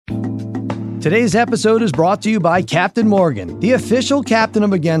Today's episode is brought to you by Captain Morgan, the official captain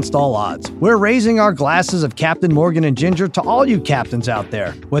of Against All Odds. We're raising our glasses of Captain Morgan and Ginger to all you captains out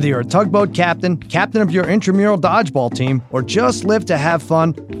there. Whether you're a tugboat captain, captain of your intramural dodgeball team, or just live to have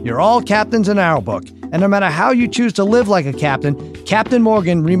fun, you're all captains in our book. And no matter how you choose to live like a captain, Captain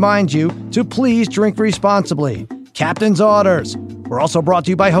Morgan reminds you to please drink responsibly. Captain's orders. We're also brought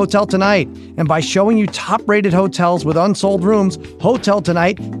to you by Hotel Tonight. And by showing you top-rated hotels with unsold rooms, Hotel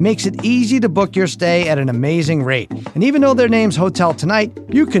Tonight makes it easy to book your stay at an amazing rate. And even though their name's Hotel Tonight,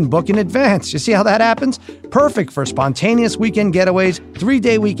 you can book in advance. You see how that happens? Perfect for spontaneous weekend getaways,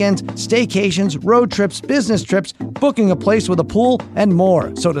 3-day weekends, staycations, road trips, business trips, booking a place with a pool, and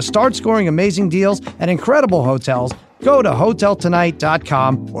more. So to start scoring amazing deals at incredible hotels, go to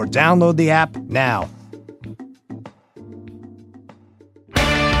HotelTonight.com or download the app now.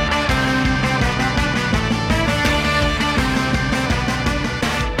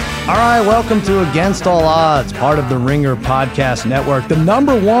 All right, welcome to Against All Odds, part of the Ringer Podcast Network, the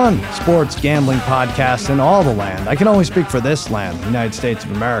 #1 sports gambling podcast in all the land. I can only speak for this land, the United States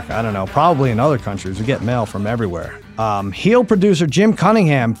of America. I don't know, probably in other countries. We get mail from everywhere. Heel producer Jim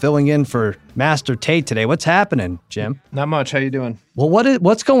Cunningham filling in for Master Tate today. What's happening, Jim? Not much. How you doing? Well,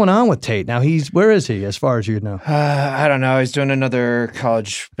 what's going on with Tate? Now, where is he, as far as you know? I don't know. He's doing another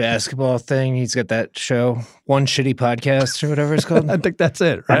college basketball thing. He's got that show, One Shitty Podcast or whatever it's called. I think that's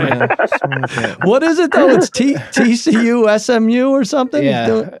it, right? Yeah, what is it, though? It's TCU, SMU or something?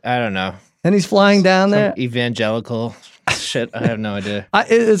 Yeah, I don't know. And he's flying down Some there? evangelical shit. I have no idea.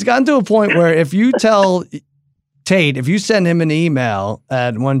 It's gotten to a point where if you tell Tate, if you send him an email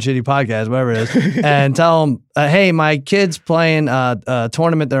at One Shitty Podcast, whatever it is, and tell him, hey, my kid's playing a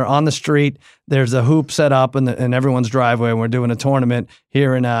tournament. They're on the street. There's a hoop set up in everyone's driveway, and we're doing a tournament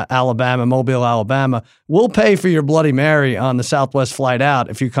here in Alabama, Mobile, Alabama. We'll pay for your Bloody Mary on the Southwest flight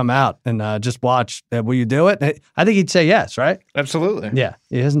out if you come out and just watch. Will you do it? I think he'd say yes, right? Absolutely. Yeah,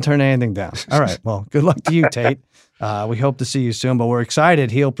 he hasn't turned anything down. All right, well, good luck to you, Tate. We hope to see you soon, but we're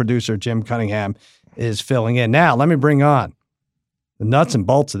excited. Heel producer Jim Cunningham is filling in. Now, let me bring on the nuts and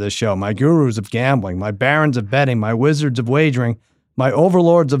bolts of this show, my gurus of gambling, my barons of betting, my wizards of wagering, my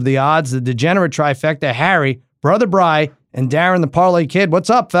overlords of the odds, the degenerate trifecta, Harry, Brother Bry, and Darren the Parlay Kid. What's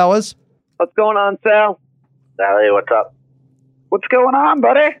up, fellas? What's going on, Sal? Sally, what's up? What's going on,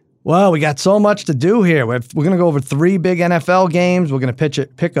 buddy? Well, we got so much to do here. We're going to go over 3 big NFL games. We're going to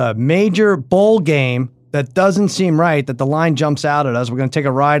pick a major bowl game that doesn't seem right, that the line jumps out at us. We're going to take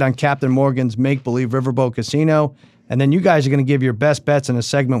a ride on Captain Morgan's Make-Believe Riverboat Casino, and then you guys are going to give your best bets in a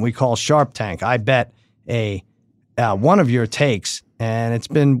segment we call Sharp Tank. I bet one of your takes, and it's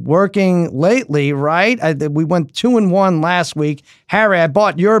been working lately, right? We went 2-1 last week. Harry, I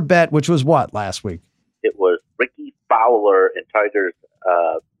bought your bet, which was what last week? It was Ricky Fowler in Tiger's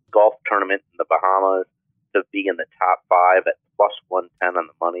golf tournament in the Bahamas to be in the top 5 at plus 110 on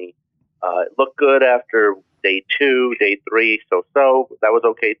the money. It looked good after day 2, day 3, so that was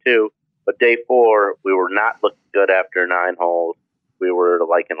okay too. But day 4, we were not looking good after 9 holes. We were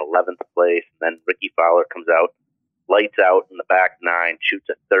like in 11th place, and then Ricky Fowler comes out, lights out in the back 9, shoots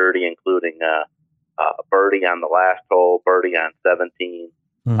a 30, including a birdie on the last hole, birdie on 17,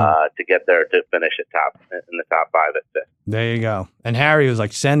 to get there to finish in the top 5 at 5th. There you go. And Harry was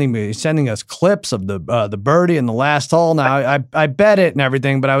like sending us clips of the birdie in the last hole. Now I bet it and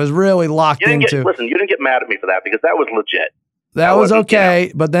everything, but I was really locked into. Listen, you didn't get mad at me for that because that was legit. That was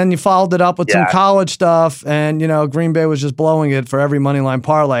okay, but then you followed it up with some college stuff, and Green Bay was just blowing it for every money line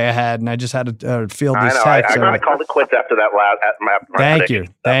parlay I had, and I just had to field these texts. I called it quits after that last.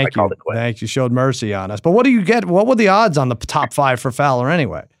 Thank you. Showed mercy on us. But what do you get? What were the odds on the top 5 for Fowler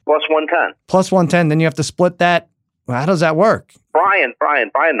anyway? Plus 110. Plus 110. Then you have to split that. Well, how does that work? Brian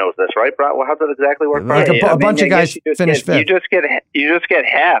knows this, right? Brian, how does that exactly work? Like a bunch of guys finish 5th. You just get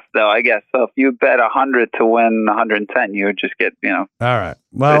half, though, I guess. So if you bet 100 to win 110, you would just get, All right.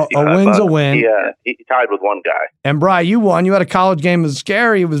 Well, a win's a win. He tied with one guy. And Brian, you won. You had a college game. It was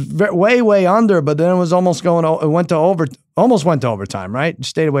scary. It was way under, but then it was almost almost went to overtime, right? You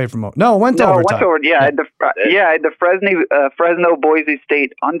stayed away from No, it went to overtime. I had the Fresno Boise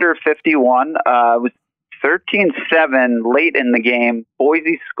State under 51. It was 13-7 late in the game.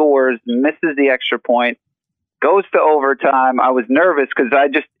 Boise scores, misses the extra point, goes to overtime. I was nervous because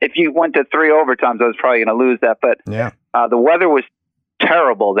if you went to 3 overtimes, I was probably going to lose that. But the weather was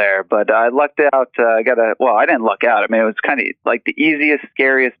terrible there. But I lucked out. I didn't luck out. I mean, it was kind of like the easiest,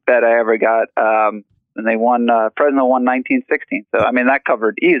 scariest bet I ever got. And they won. Fresno won 19-16. So I mean, that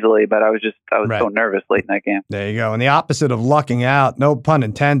covered easily. But I was so nervous late in that game. There you go. And the opposite of lucking out, no pun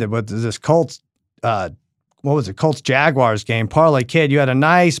intended, but this Colts what was it, Colts-Jaguars game. Parlay Kid, you had a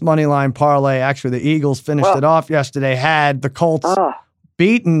nice money line parlay. Actually, the Eagles finished it off yesterday, had the Colts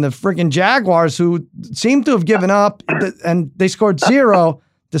beaten the freaking Jaguars, who seemed to have given up, and they scored 0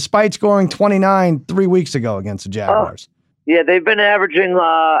 despite scoring 29 3 weeks ago against the Jaguars. Yeah, they've been averaging,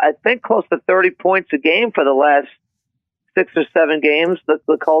 I think, close to 30 points a game for the last 6 or 7 games that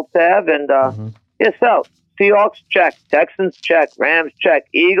the Colts have. And, so Seahawks, check. Texans, check. Rams, check.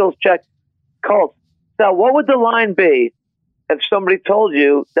 Eagles, check. Colts. So what would the line be if somebody told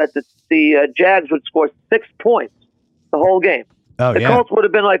you that the Jags would score 6 points the whole game? The Colts would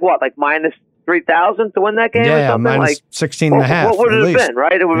have been like what, like minus 3,000 to win that game or something? Minus like 16 and a half. What would it have been,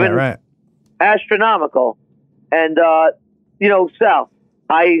 right? It would have been astronomical. And, Sal,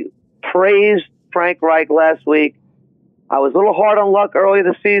 I praised Frank Reich last week. I was a little hard on Luck early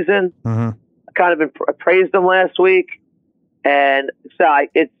this season. I kind of praised him last week. And Sal,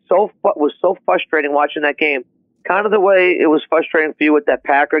 was so frustrating watching that game. Kind of the way it was frustrating for you with that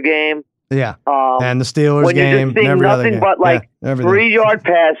Packer game. Yeah, and the Steelers when game. You're just seeing nothing but 3-yard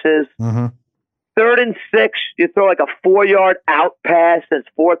passes. 3rd and 6, you throw like a 4-yard out pass. And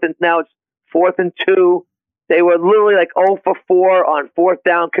now it's 4th and 2. They were literally like 0 for 4 on 4th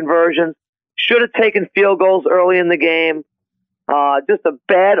down conversions. Should have taken field goals early in the game. Just a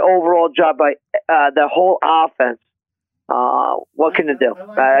bad overall job by the whole offense. What can it do?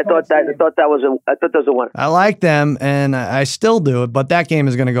 I thought that was a winner. I like them, and I still do it, but that game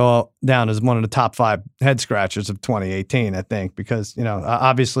is going to go down as one of the top 5 head scratchers of 2018, I think, because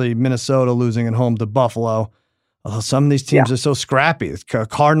obviously Minnesota losing at home to Buffalo. Some of these teams are so scrappy.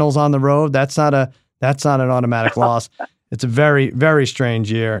 Cardinals on the road. That's not an automatic loss. It's a very, very strange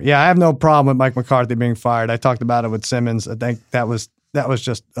year. Yeah, I have no problem with Mike McCarthy being fired. I talked about it with Simmons. I think that was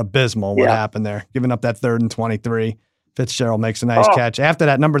just abysmal what happened there, giving up that 3rd and 23. Fitzgerald makes a nice catch. After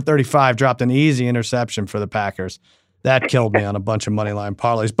that, number 35 dropped an easy interception for the Packers. That killed me on a bunch of money line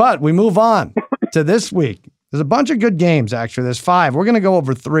parlays. But we move on to this week. There's a bunch of good games, actually. There's 5. We're going to go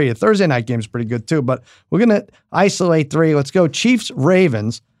over 3. A Thursday night game is pretty good, too. But we're going to isolate 3. Let's go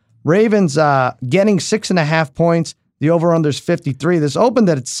Chiefs-Ravens. Ravens getting 6.5 points. The over-under's 53. This opened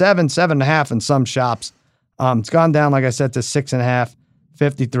at 7.5 in some shops. It's gone down, like I said, to 6.5,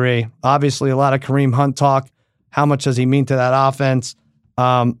 53. Obviously, a lot of Kareem Hunt talk. How much does he mean to that offense?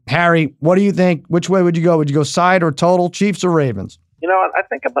 Harry, what do you think? Which way would you go? Would you go side or total, Chiefs or Ravens? You know what? I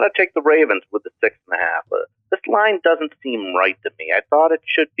think I'm going to take the Ravens with the 6.5. This line doesn't seem right to me. I thought it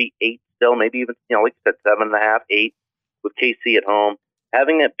should be 8 still, maybe even, like you said, 7.5, 8 with KC at home.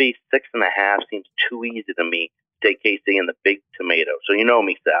 Having it be 6.5 seems too easy to me to take KC in the big tomato. So you know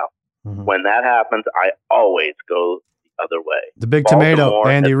me, Sal. When that happens, I always go the other way. The big tomato,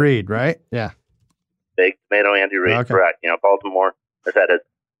 Andy Reid, right? Yeah. Big tomato, Andy Reid, correct. Baltimore has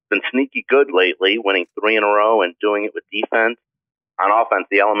been sneaky good lately, winning 3 in a row and doing it with defense. On offense,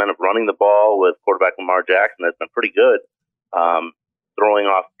 the element of running the ball with quarterback Lamar Jackson has been pretty good. Throwing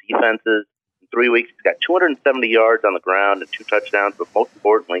off defenses. In 3 weeks, he's got 270 yards on the ground and 2 touchdowns, but most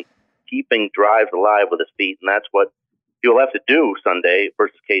importantly, keeping drives alive with his feet, and that's what you'll have to do Sunday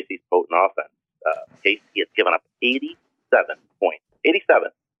versus KC's potent offense. KC has given up 87 points, 87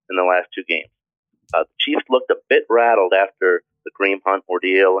 in the last 2 games. The Chiefs looked a bit rattled after the Kareem Hunt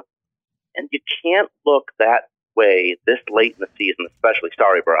ordeal, and you can't look that way this late in the season, especially,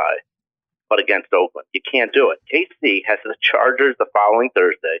 sorry, Bri, but against Oakland. You can't do it. KC has the Chargers the following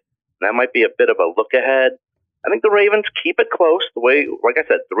Thursday, and that might be a bit of a look ahead. I think the Ravens keep it close the way, like I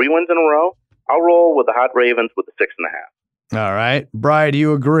said, 3 wins in a row. I'll roll with the hot Ravens with the 6.5. All right. Bri, do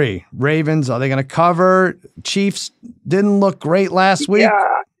you agree? Ravens, are they going to cover? Chiefs didn't look great last week.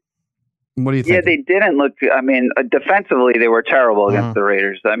 Yeah. What do you think? Yeah, they didn't look. I mean, defensively, they were terrible against the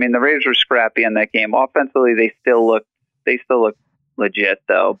Raiders. I mean, the Raiders were scrappy in that game. Offensively, they still look legit,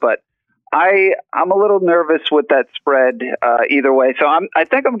 though. But I'm a little nervous with that spread either way. So I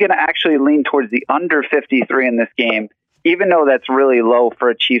think I'm going to actually lean towards the under 53 in this game, even though that's really low for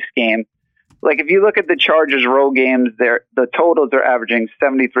a Chiefs game. Like, if you look at the Chargers road games, the totals are averaging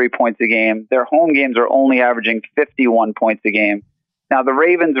 73 points a game. Their home games are only averaging 51 points a game. Now, the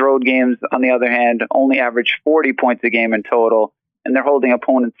Ravens road games, on the other hand, only average 40 points a game in total, and they're holding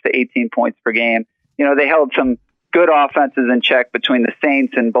opponents to 18 points per game. They held some good offenses in check between the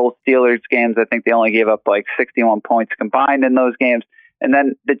Saints and both Steelers games. I think they only gave up like 61 points combined in those games. And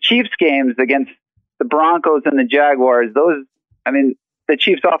then the Chiefs games against the Broncos and the Jaguars, the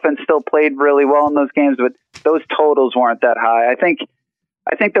Chiefs offense still played really well in those games, but those totals weren't that high. I think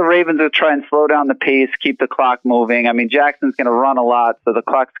I think the Ravens will try and slow down the pace, keep the clock moving. I mean, Jackson's going to run a lot, so the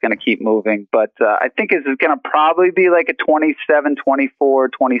clock's going to keep moving. But I think it's going to probably be like a 27-24,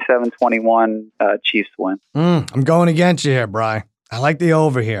 27-21 Chiefs win. I'm going against you here, Bri. I like the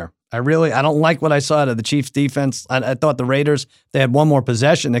over here. I don't like what I saw out of the Chiefs defense. I thought the Raiders, they had one more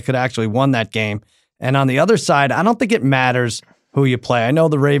possession. They could have actually won that game. And on the other side, I don't think it matters who you play. I know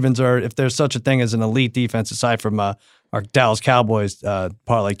the Ravens are, if there's such a thing as an elite defense aside from our Dallas Cowboys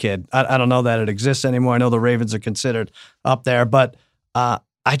parlay kid. I don't know that it exists anymore. I know the Ravens are considered up there, but I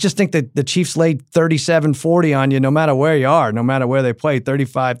just think that the Chiefs laid 37-40 on you no matter where you are, no matter where they play,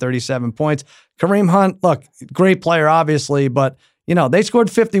 35, 37 points. Kareem Hunt, look, great player, obviously, but they scored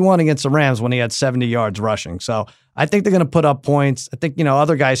 51 against the Rams when he had 70 yards rushing. So I think they're going to put up points. I think,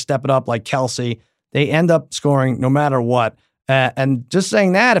 other guys step it up like Kelsey. They end up scoring no matter what. And just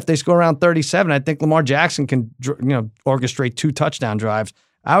saying that, if they score around 37, I think Lamar Jackson can, orchestrate 2 touchdown drives.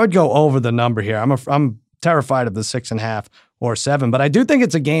 I would go over the number here. I'm terrified of the 6.5 or 7, but I do think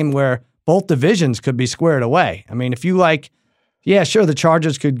it's a game where both divisions could be squared away. I mean, if you sure, the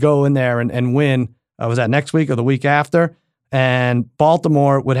Chargers could go in there and win. Was that next week or the week after? And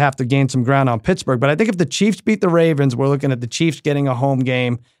Baltimore would have to gain some ground on Pittsburgh. But I think if the Chiefs beat the Ravens, we're looking at the Chiefs getting a home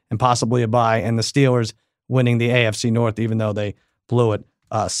game and possibly a bye, and the Steelers winning the AFC North, even though they blew it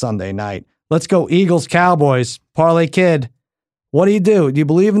Sunday night. Let's go Eagles-Cowboys. Parlay Kid, what do? Do you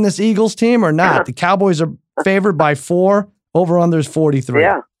believe in this Eagles team or not? The Cowboys are favored by 4. Over-under is 43.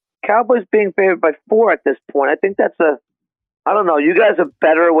 Yeah, Cowboys being favored by 4 at this point. I think that's I don't know. You guys are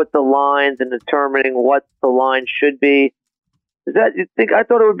better with the lines and determining what the line should be. You think? I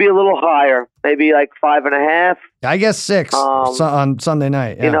thought it would be a little higher, maybe like 5.5. I guess 6 on Sunday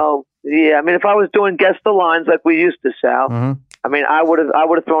night. Yeah. I mean, if I was doing guess the lines like we used to, Sal, I mean, I would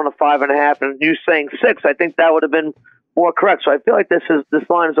have thrown a 5.5, and you saying 6, I think that would have been more correct. So I feel like this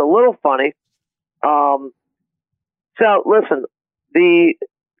line is a little funny. So listen, the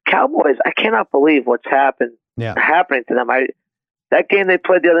Cowboys, I cannot believe what's happening to them. That game they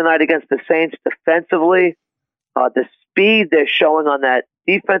played the other night against the Saints defensively, the speed they're showing on that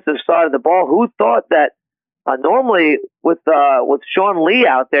defensive side of the ball. Who thought that normally with Sean Lee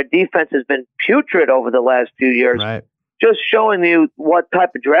out there, defense has been putrid over the last few years. Right. Just showing you what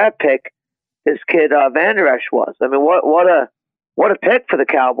type of draft pick this kid Van Der Esch was. I mean, what a pick for the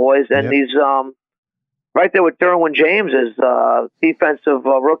Cowboys, and he's right there with Derwin James as defensive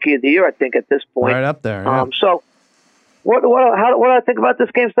rookie of the year, I think, at this point. Right up there. Yeah. So. What do I think about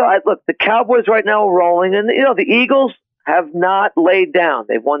this game? So look, the Cowboys right now are rolling, and the Eagles have not laid down.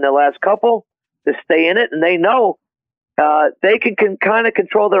 They've won their last couple to stay in it, and they know they can kind of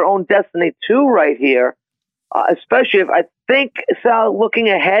control their own destiny too right here. Especially if I think, Sal, looking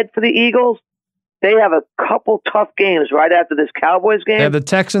ahead for the Eagles, they have a couple tough games right after this Cowboys game. They have the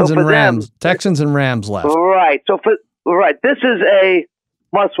Texans and Rams. Texans and Rams left. Right. So this is a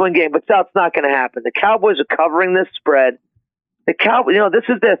must-win game, but that's not going to happen. The Cowboys are covering this spread. The Cowboys, this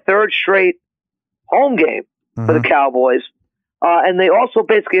is their 3rd straight home game for the Cowboys, and they also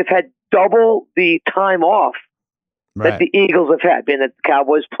basically have had double the time off that the Eagles have had. Being that the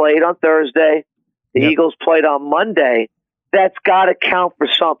Cowboys played on Thursday, the Eagles played on Monday. That's got to count for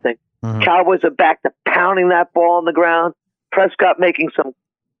something. Cowboys are back to pounding that ball on the ground. Prescott making some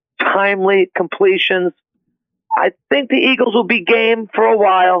timely completions. I think the Eagles will be game for a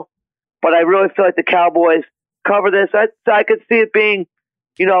while, but I really feel like the Cowboys cover this. I could see it being,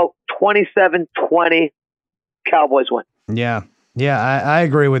 27-20 Cowboys win. Yeah. Yeah, I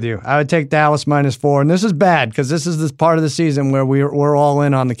agree with you. I would take Dallas -4, and this is bad because this is this part of the season where we're all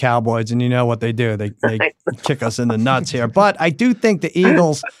in on the Cowboys, and you know what they do. They kick us in the nuts here. But I do think the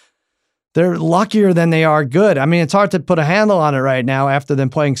Eagles, they're luckier than they are good. I mean, it's hard to put a handle on it right now after them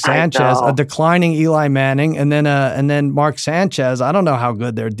playing Sanchez, a declining Eli Manning, and then Mark Sanchez. I don't know how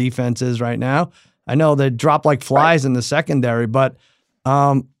good their defense is right now. I know they drop like flies in the secondary, but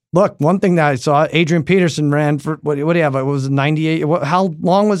look, one thing that I saw, Adrian Peterson ran for what do you have? It was 98. How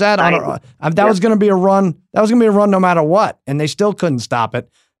long was that? That was going to be a run. That was going to be a run no matter what, and they still couldn't stop it.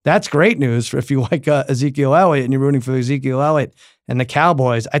 That's great news if you like Ezekiel Elliott and you're rooting for Ezekiel Elliott and the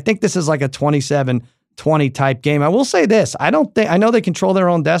Cowboys. I think this is like a 27-20 type game. I will say this. I know they control their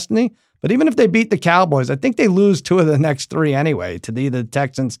own destiny, but even if they beat the Cowboys, I think they lose 2 of the next 3 anyway to the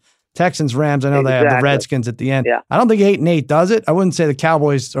Texans, Rams. I know they have the Redskins at the end. Yeah. I don't think 8-8 does it. I wouldn't say the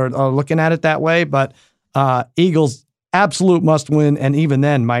Cowboys are looking at it that way, but Eagles absolute must win, and even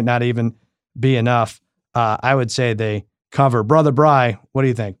then might not even be enough. I would say they cover. Brother Bry, what do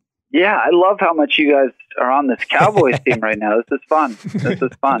you think? Yeah, I love how much you guys are on this Cowboys team right now. This is fun.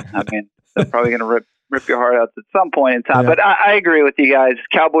 I mean, they're probably going to rip your heart out at some point in time. Yeah. But I agree with you guys.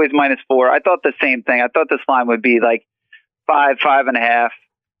 Cowboys -4. I thought the same thing. I thought this line would be like 5, 5.5.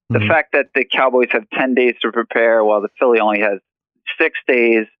 The fact that the Cowboys have 10 days to prepare while the Philly only has 6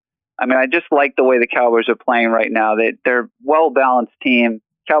 days. I mean, I just like the way the Cowboys are playing right now. They're a well-balanced team.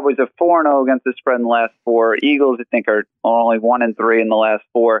 Cowboys are 4-0 against the spread in the last 4. Eagles, I think, are only 1-3 in the last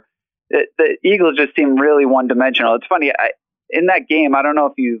 4. The Eagles just seem really one-dimensional. It's funny. In that game, I don't know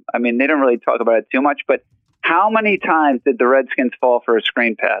if they didn't really talk about it too much, but how many times did the Redskins fall for a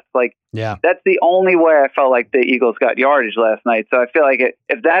screen pass? That's the only way I felt like the Eagles got yardage last night. So I feel like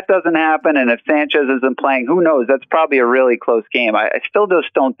if that doesn't happen and if Sanchez isn't playing, who knows? That's probably a really close game. I still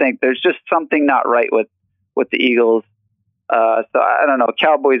just don't think there's just something not right with the Eagles. So I don't know.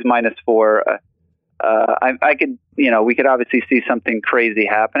 Cowboys -4. I could, we could obviously see something crazy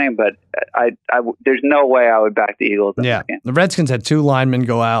happening, but there's no way I would back the Eagles. Yeah, the Redskins had 2 linemen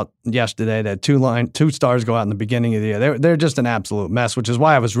go out yesterday. They had 2 stars go out in the beginning of the year. They're just an absolute mess, which is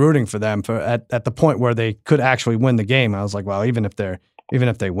why I was rooting for them at the point where they could actually win the game. I was like, well, even if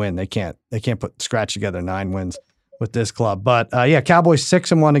they win, they can't scratch together 9 wins with this club. But Cowboys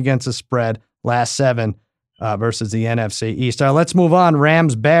 6-1 against the spread last 7 versus the NFC East. Let's move on.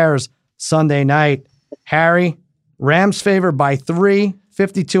 Rams Bears Sunday night. Harry, Rams favored by 3,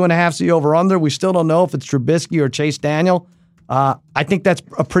 52.5 the over-under. We still don't know if it's Trubisky or Chase Daniel. I think that's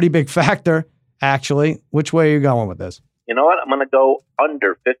a pretty big factor, actually. Which way are you going with this? You know what? I'm going to go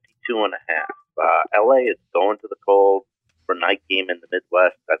under 52.5. LA is going to the cold for night game in the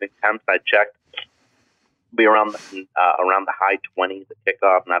Midwest. I think temps I checked will be around the high 20s at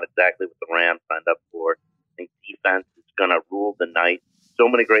kickoff. Not exactly what the Rams signed up for. I think defense is going to rule the night. So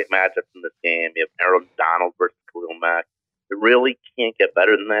many great matchups in this game. You have Aaron Donald versus Khalil Mack. It really can't get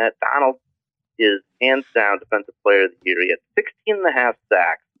better than that. Donald is hands down defensive player of the year. He had 16.5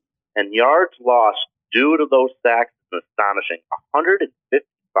 sacks, and yards lost due to those sacks is astonishing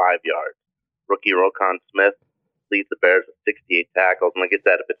 155 yards. Rookie Roquan Smith leads the Bears with 68 tackles. And like I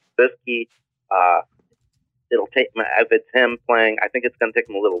said, if it's Trubisky, if it's him playing, I think it's going to take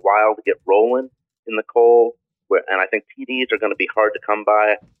him a little while to get rolling in the cold. And I think TDs are going to be hard to come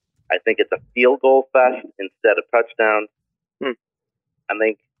by. I think it's a field goal fest instead of touchdowns. I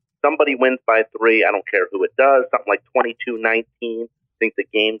think somebody wins by 3. I don't care who it does. Something like 22-19. I think the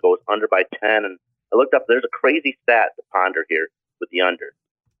game goes under by 10. And I looked up, there's a crazy stat to ponder here with the under.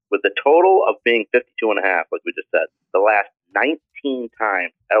 With the total of being 52.5, like we just said, the last 19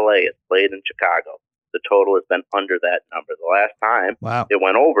 times LA has played in Chicago, the total has been under that number. The last time it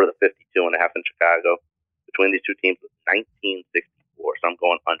went over the 52.5 in Chicago between these two teams was 1964. So I'm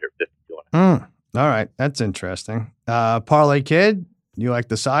going under 52.5. All right. That's interesting. Parlay Kid, you like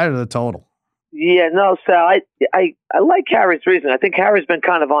the side or the total? Yeah, no, Sal, I like Harry's reason. I think Harry's been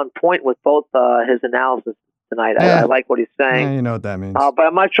kind of on point with both his analysis tonight. I like what he's saying. Yeah, you know what that means. But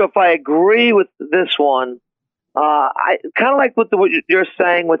I'm not sure if I agree with this one. I kind of like what you're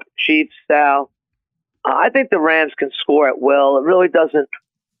saying with the Chiefs, Sal. I think the Rams can score at will. It really doesn't.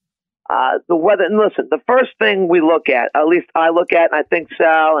 The weather. And listen, the first thing we look at least I look at, and I think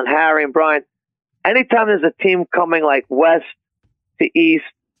Sal and Harry and Brian, anytime there's a team coming like west to east,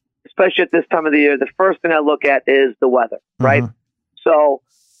 especially at this time of the year, the first thing I look at is the weather, right? So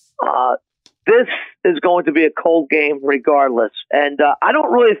this is going to be a cold game regardless. And I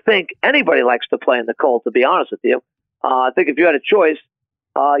don't really think anybody likes to play in the cold, to be honest with you. I think if you had a choice,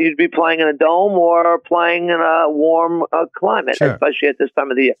 you'd be playing in a dome or playing in a warm climate, especially at this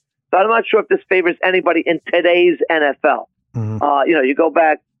time of the year. So I'm not sure if this favors anybody in today's NFL. You go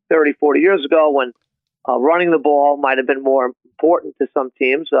back 30, 40 years ago when running the ball might have been more important to some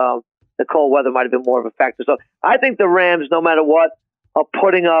teams. The cold weather might have been more of a factor. So I think the Rams, no matter what, are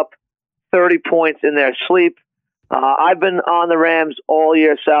putting up 30 points in their sleep. I've been on the Rams all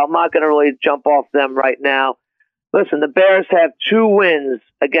year, so I'm not going to really jump off them right now. Listen, the Bears have 2 wins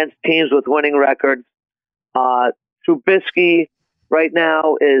against teams with winning records. Trubisky right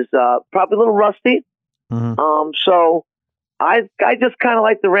now is probably a little rusty. So I just kind of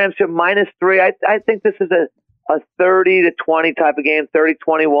like the Rams here -3. I think this is a 30-20 type of game,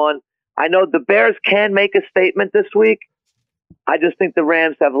 30-21. I know the Bears can make a statement this week. I just think the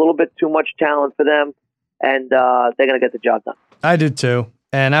Rams have a little bit too much talent for them, and they're going to get the job done. I do too.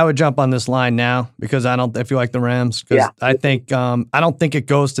 And I would jump on this line now because if you like the Rams, because I think I don't think it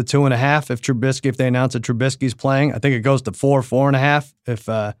goes to 2.5 if they announce that Trubisky's playing. I think it goes to 4.5 if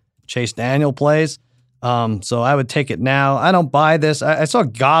Chase Daniel plays. So I would take it now. I don't buy this. I saw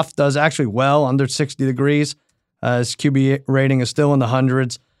Goff does actually well under 60 degrees. His QB rating is still in the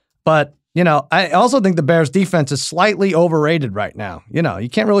hundreds. But I also think the Bears defense is slightly overrated right now. You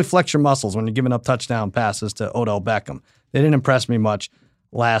can't really flex your muscles when you're giving up touchdown passes to Odell Beckham. They didn't impress me much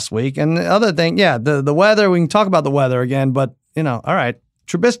last week. And the other thing, the weather, we can talk about the weather again, but, all right.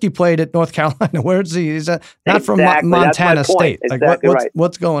 Trubisky played at North Carolina. Where is he? He's not from Montana State. Exactly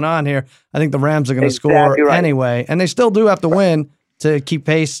what's going on here? I think the Rams are going to score anyway, and they still do have to win to keep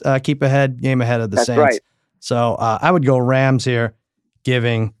pace, game ahead of the Saints. Right. So I would go Rams here,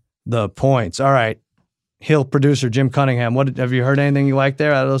 giving the points. All right. Hill producer Jim Cunningham. Have you heard anything you like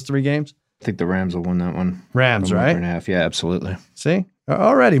there out of those 3 games? I think the Rams will win that one. Rams, right? 1.5. Yeah, absolutely. See?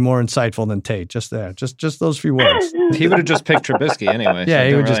 Already more insightful than Tate, just there. Just those few words. He would have just picked Trubisky anyway. Yeah, so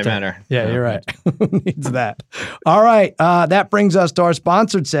he would really just matter. Yeah, you're right. Who needs that? All right, that brings us to our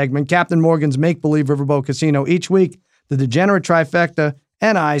sponsored segment, Captain Morgan's Make Believe Riverboat Casino. Each week, the Degenerate Trifecta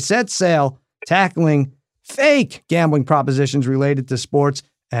and I set sail tackling fake gambling propositions related to sports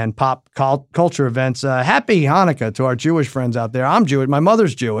and pop culture events. Happy Hanukkah to our Jewish friends out there. I'm Jewish. My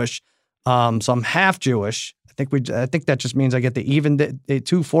mother's Jewish, so I'm half Jewish. I think that just means I get the even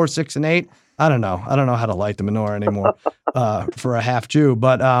 2, 4, 6, and 8. I don't know how to light the menorah anymore for a half Jew.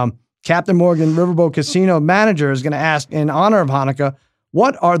 But Captain Morgan Riverboat Casino manager is going to ask, in honor of Hanukkah,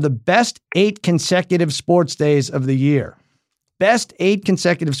 what are the best 8 consecutive sports days of the year? Best 8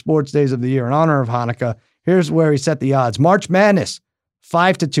 consecutive sports days of the year in honor of Hanukkah. Here's where he set the odds. March Madness,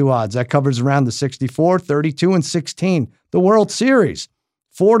 5-2 odds. That covers around the 64, 32, and 16. The World Series,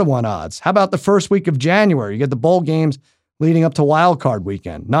 4-1 odds. How about the first week of January? You get the bowl games leading up to Wild Card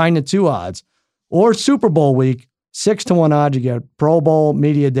Weekend, 9-2 odds. Or Super Bowl week, 6-1 odds. You get Pro Bowl,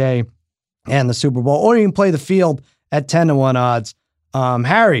 Media Day, and the Super Bowl. Or you can play the field at 10-1 odds.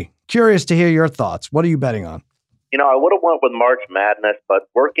 Harry, curious to hear your thoughts. What are you betting on? I would have went with March Madness, but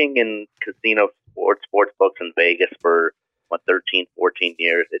working in casino sports books in Vegas for 13, 14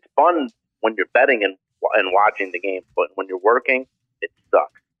 years, it's fun when you're betting and watching the games, but when you're working, it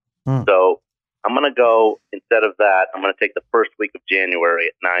sucks. So I'm going to go, instead of that, I'm going to take the first week of January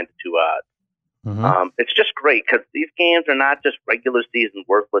at 9-2 odds. Mm-hmm. It's just great because these games are not just regular season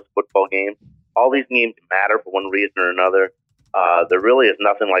worthless football games. All these games matter for one reason or another. There really is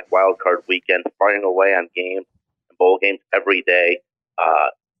nothing like Wild Card Weekend, firing away on games and bowl games every day.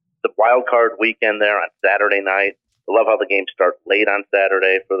 The Wild Card Weekend there on Saturday night, I love how the games start late on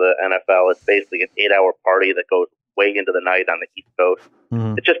Saturday for the NFL. It's basically an 8-hour party that goes way into the night on the East Coast.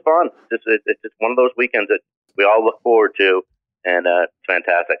 Mm-hmm. It's just fun. It's just one of those weekends that we all look forward to, and it's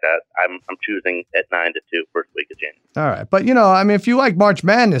fantastic. I'm choosing at 9-2 first week of January. All right, but if you like March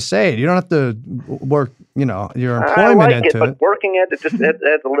Madness, say it. You don't have to work, your employment into it. But working it just adds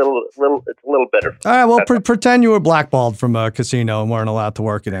a little. It's a little better. All right, well, pretend you were blackballed from a casino and weren't allowed to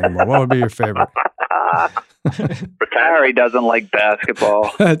work it anymore. What would be your favorite? Harry doesn't like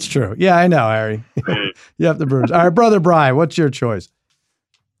basketball. That's true. Yeah, I know, Harry. You have the Brewers. All right, Brother Bry, what's your choice?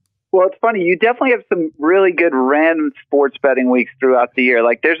 Well, it's funny. You definitely have some really good random sports betting weeks throughout the year.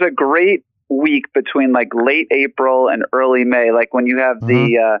 Like, there's a great week between late April and early May. Like when you have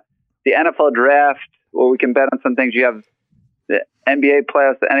the NFL draft, where we can bet on some things. You have the NBA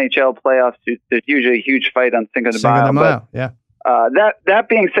playoffs, the NHL playoffs. There's usually a huge fight on Cinco de Mayo. Yeah. That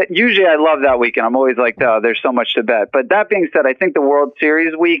being said, usually I love that weekend. I'm always like, oh, there's so much to bet. But that being said, I think the World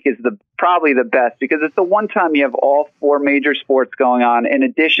Series week is probably the best because it's the one time you have all 4 major sports going on. In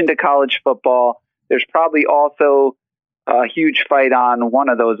addition to college football, there's probably also a huge fight on one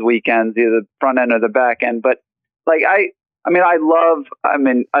of those weekends, either the front end or the back end. But I love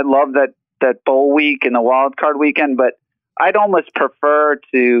that bowl week and the wild card weekend, but I'd almost prefer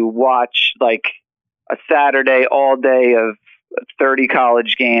to watch a Saturday all day of 30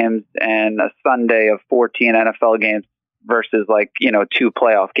 college games and a Sunday of 14 NFL games versus 2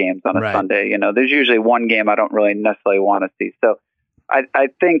 playoff games on a Sunday. There's usually one game I don't really necessarily want to see. So I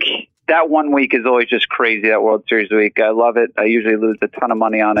think that one week is always just crazy, that World Series week. I love it. I usually lose a ton of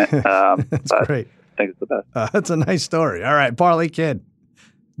money on it. That's great. I think it's the best. That's a nice story. All right, Parlay Kid.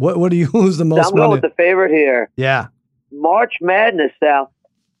 What do you lose the most money? I'm going with the favorite here. Yeah. March Madness, Sal.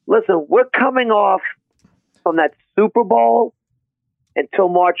 Listen, we're coming off from that Super Bowl until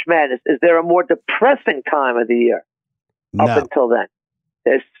March Madness. Is there a more depressing time of the year up until then?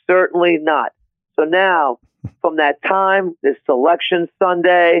 There's certainly not. So now, from that time, there's Selection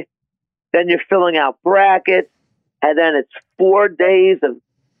Sunday, then you're filling out brackets, and then it's 4 days of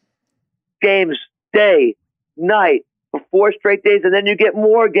games, day, night, for 4 straight days, and then you get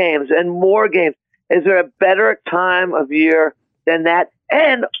more games and more games. Is there a better time of year than that?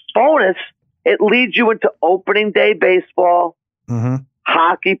 And bonus, it leads you into opening day baseball,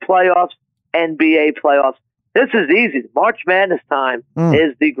 hockey playoffs, NBA playoffs. This is easy. March Madness time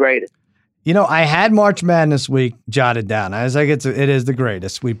is the greatest. I had March Madness week jotted down. I was like, it is the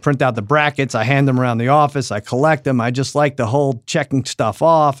greatest. We print out the brackets. I hand them around the office. I collect them. I just like the whole checking stuff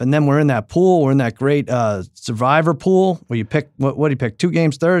off. And then we're in that pool. We're in that great survivor pool where you pick, what do you pick? 2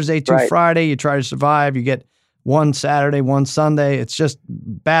 games Thursday, 2 Friday. You try to survive. You get 1 Saturday, 1 Sunday. It's just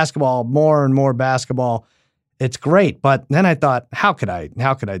basketball, more and more basketball. It's great. But then I thought, how could I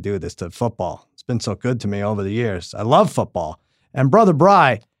do this to football? It's been so good to me over the years. I love football. And Brother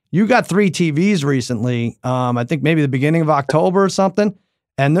Bry, you got 3 TVs recently, I think maybe the beginning of October or something,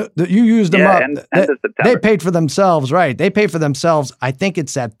 and you used them up. They paid for themselves, right? They paid for themselves. I think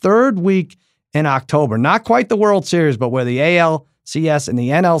it's that 3rd week in October. Not quite the World Series, but where the ALCS and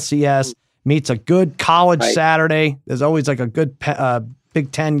the NLCS meets a good college Saturday. There's always like a good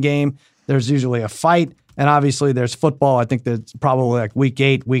Big Ten game. There's usually a fight, and obviously there's football. I think that's probably like week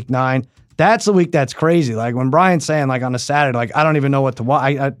 8, week 9. That's the week that's crazy. Like when Brian's saying like on a Saturday, like I don't even know what to watch.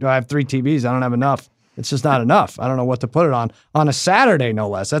 I have 3 TVs. I don't have enough. It's just not enough. I don't know what to put it on a Saturday, no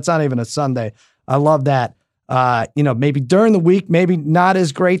less. That's not even a Sunday. I love that. Maybe during the week, maybe not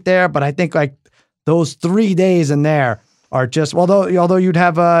as great there, but I think like those 3 days in there are just, although you'd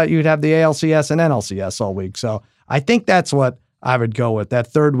have the ALCS and NLCS all week. So I think that's what I would go with. That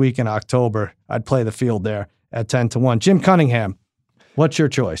 3rd week in October, I'd play the field there at 10-1. Jim Cunningham, what's your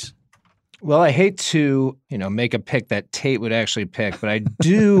choice? Well, I hate to, make a pick that Tate would actually pick, but I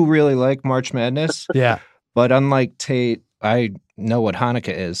do really like March Madness. Yeah. But unlike Tate, I know what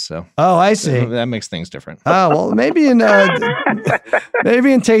Hanukkah is, so. Oh, I see. That makes things different. Oh, well, maybe in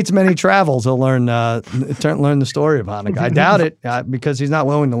Tate's many travels, he'll learn the story of Hanukkah. I doubt it because he's not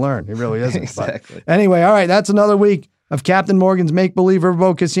willing to learn. He really isn't. Exactly. But anyway, all right, that's another week of Captain Morgan's Make Believe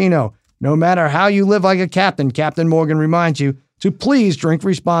Riverboat Casino. No matter how you live like a captain, Captain Morgan reminds you to please drink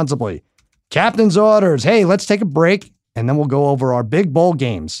responsibly. Captain's orders. Hey, let's take a break, and then we'll go over our big bowl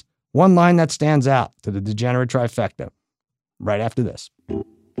games. One line that stands out to the degenerate trifecta. Right after this.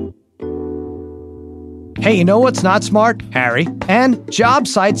 Hey, you know what's not smart? Harry. And job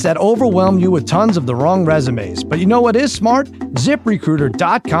sites that overwhelm you with tons of the wrong resumes. But you know what is smart?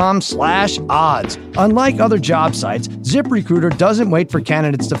 ZipRecruiter.com/odds. Unlike other job sites, ZipRecruiter doesn't wait for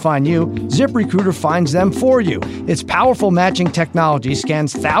candidates to find you. ZipRecruiter finds them for you. Its powerful matching technology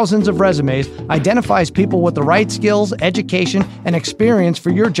scans thousands of resumes, identifies people with the right skills, education, and experience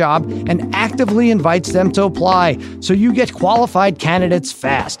for your job, and actively invites them to apply. So you get qualified candidates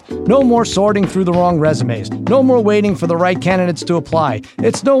fast. No more sorting through the wrong resumes. No more waiting for the right candidates to apply.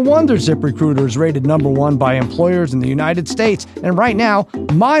 It's no wonder ZipRecruiter is rated #1 by employers in the United States. And right now,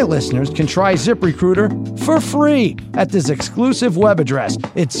 my listeners can try ZipRecruiter for free at this exclusive web address.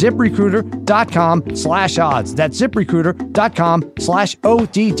 It's ZipRecruiter.com/odds. That's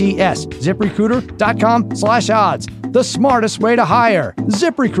ZipRecruiter.com/ODDS. ZipRecruiter.com/odds. The smartest way to hire.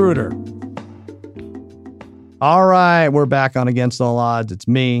 ZipRecruiter. All right, we're back on Against All Odds. It's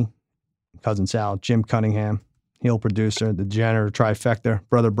me, Cousin Sal, Jim Cunningham, heel producer, the degenerate trifecta,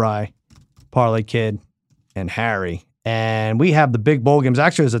 Brother Bry, Parlay Kid, and Harry. And we have the big bowl games.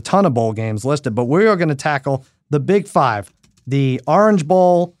 Actually, there's a ton of bowl games listed, but we are going to tackle the Big Five. The Orange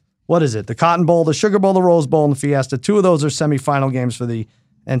Bowl, what is it? The Cotton Bowl, the Sugar Bowl, the Rose Bowl, and the Fiesta. 2 of those are semifinal games for the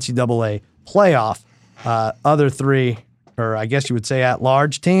NCAA playoff. Other 3, or I guess you would say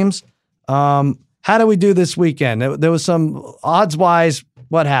at-large teams. How do we do this weekend? There was some odds-wise.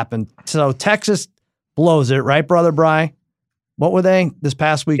 What happened? So Texas blows it, right, Brother Bry? What were they this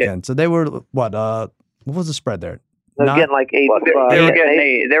past weekend? Yeah. So they were, what was the spread there? They were getting like 8. They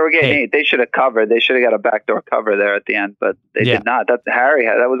were getting 8. They should have covered. They should have got a backdoor cover there at the end, but they did not. That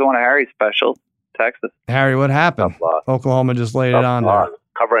was one of Harry's specials, Texas. Harry, what happened? Oklahoma just laid it on there.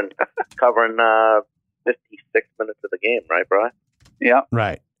 Covering 56 minutes of the game, right, Bry? Yeah.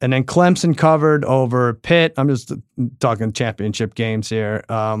 Right. And then Clemson covered over Pitt. I'm just talking championship games here.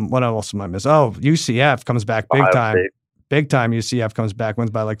 What else am I missing? Oh, UCF comes back big Ohio time. State. Big time UCF comes back, wins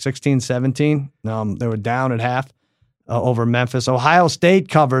by like 16, 17. They were down at half over Memphis. Ohio State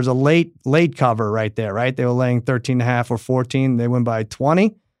covers a late cover right there, right? They were laying 13.5 or 14. They win by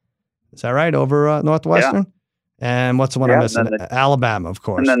 20. Is that right? Over Northwestern? Yeah. And what's the one I'm missing? Alabama, of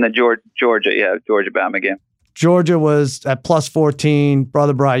course. And then the Georgia-Bama game. Georgia was at plus 14.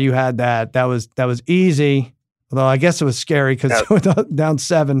 Brother Bry, you had that. That was easy. Although I guess it was scary because down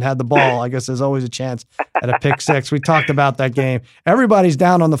 7, had the ball. I guess there's always a chance at a pick 6. We talked about that game. Everybody's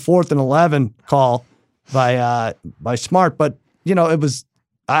down on the 4th and 11 call by Smart, but it was.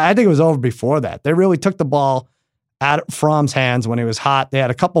 I think it was over before that. They really took the ball out of Fromm's hands when it was hot. They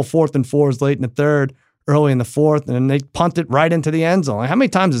had a couple 4th and 4s late in the 3rd, early in the 4th, and then they punted right into the end zone. How many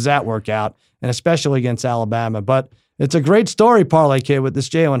times does that work out? And especially against Alabama. But it's a great story, Parlay Kid, with this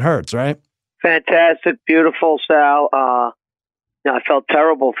Jalen Hurts, right? Fantastic, beautiful, Sal. I felt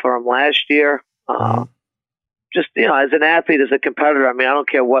terrible for him last year. Just, as an athlete, as a competitor, I don't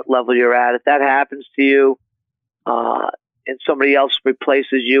care what level you're at. If that happens to you and somebody else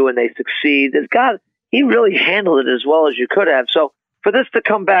replaces you and they succeed, he really handled it as well as you could have. So for this to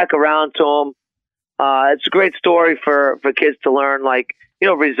come back around to him, it's a great story for kids to learn,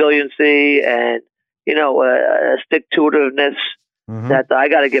 resiliency and, stick-to-itiveness that I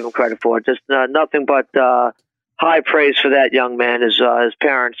got to give him credit for. Just nothing but high praise for that young man. His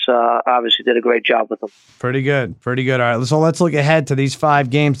parents obviously did a great job with him. Pretty good. All right, so let's look ahead to these 5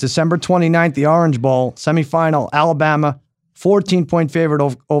 games. December 29th, the Orange Bowl, semifinal, Alabama, 14-point favorite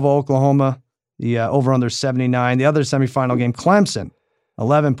over Oklahoma. The over-under 79. The other semifinal game, Clemson,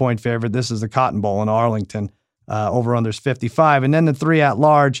 11-point favorite. This is the Cotton Bowl in Arlington. Over-under 55. And then the 3 at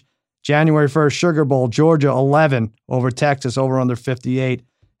large, January 1st, Sugar Bowl, Georgia, 11 over Texas, over-under 58.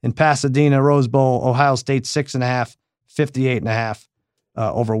 In Pasadena, Rose Bowl, Ohio State, 6.5, 58.5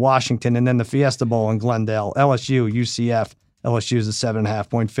 over Washington. And then the Fiesta Bowl in Glendale, LSU, UCF. LSU is a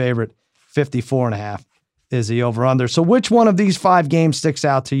 7.5-point favorite. 54.5 is the over-under. So which one of these 5 games sticks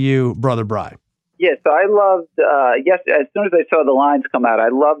out to you, Brother Bry? Yeah, so I loved, as soon as I saw the lines come out, I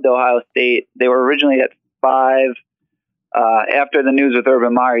loved Ohio State. They were originally at 5. After the news with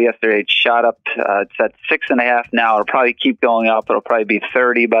Urban Meyer yesterday, it shot up. It's at 6.5 now. It'll probably keep going up. It'll probably be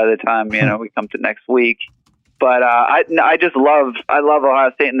 30 by the time we come to next week. But I love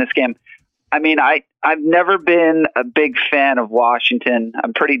Ohio State in this game. I've never been a big fan of Washington.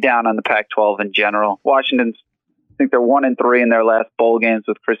 I'm pretty down on the Pac-12 in general. Washington's, I think they're 1-3 in their last bowl games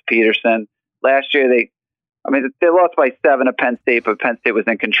with Chris Peterson. Last year they lost by 7 to Penn State, but Penn State was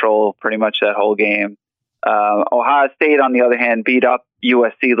in control pretty much that whole game. Ohio State, on the other hand, beat up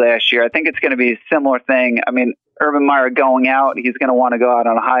USC last year. I think it's going to be a similar thing. Urban Meyer going out, he's going to want to go out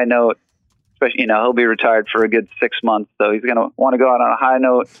on a high note. Especially, he'll be retired for a good 6 months, so he's going to want to go out on a high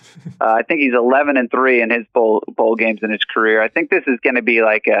note. I think he's 11-3 in his bowl games in his career. I think this is going to be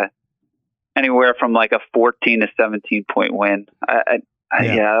anywhere from a 14 to 17-point win.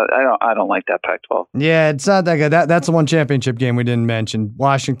 I don't like that Pac-12. Yeah, it's not that good. That's the one championship game we didn't mention.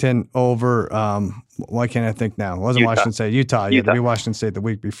 Washington over. Why can't I think now? It wasn't Utah. Washington State. Utah. Yeah, they beat Washington State the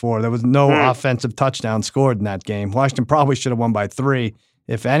week before. There was no offensive touchdown scored in that game. Washington probably should have won by 3,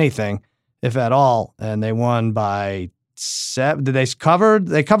 if anything, if at all, and they won by 7. Did they cover?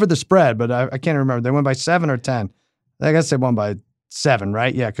 They covered the spread, but I can't remember. They won by 7 or 10. I guess they won by 7,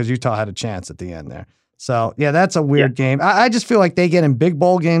 right? Yeah, because Utah had a chance at the end there. So, yeah, that's a weird game. I just feel like they get in big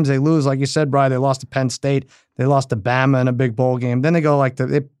bowl games. They lose, like you said, Brian. They lost to Penn State. They lost to Bama in a big bowl game. Then they go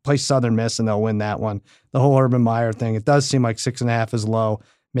they play Southern Miss, and they'll win that one. The whole Urban Meyer thing, it does seem like 6.5 is low.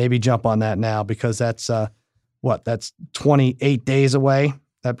 Maybe jump on that now because that's, that's 28 days away.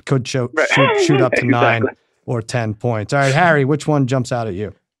 That could shoot up to 9 or 10 points. All right, Harry, which one jumps out at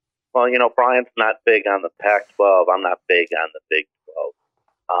you? Well, Brian's not big on the Pac-12. I'm not big on the Big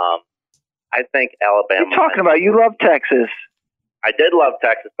 12. I think Alabama. What are you talking about? You love Texas. I did love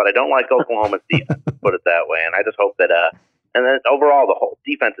Texas, but I don't like Oklahoma's defense, to put it that way. And I just hope that, and then overall, the whole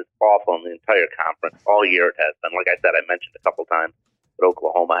defense is awful in the entire conference. All year it has been. Like I said, I mentioned a couple times that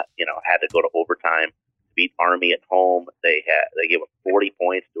Oklahoma, had to go to overtime to beat Army at home. They gave up 40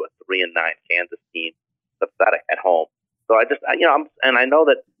 points to a 3-9 Kansas team. Pathetic at home. So I know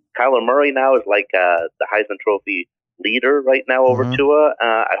that Kyler Murray now is like the Heisman Trophy leader right now over Tua.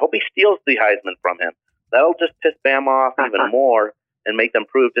 I hope he steals the Heisman from him. That'll just piss Bama off even more and make them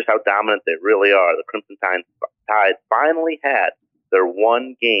prove just how dominant they really are. The Crimson Tide finally had their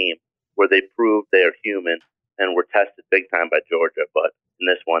one game where they proved they are human and were tested big time by Georgia. But in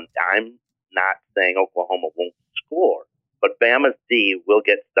this one, I'm not saying Oklahoma won't score, but Bama's D will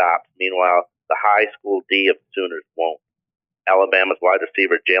get stopped. Meanwhile, the high school D of the Sooners won't. Alabama's wide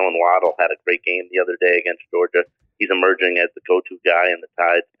receiver Jalen Waddle had a great game the other day against Georgia. He's emerging as the go-to guy in the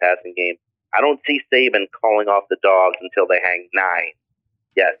Tide's passing game. I don't see Saban calling off the Dogs until they hang 9.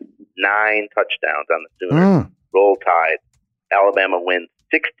 Yes, 9 touchdowns on the Sooners. Roll Tide. Alabama wins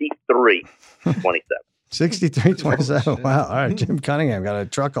 63-27. 63-27. Wow. All right, Jim Cunningham got a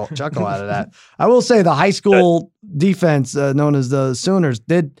chuckle out of that. I will say the high school defense, known as the Sooners,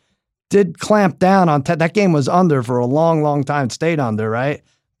 did clamp down on that game. Was under for a long, long time. It stayed under, right?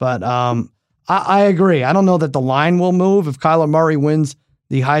 But I agree. I don't know that the line will move if Kyler Murray wins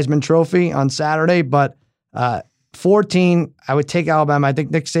the Heisman Trophy on Saturday, but 14, I would take Alabama. I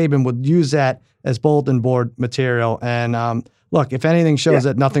think Nick Saban would use that as bulletin board material. And look, if anything shows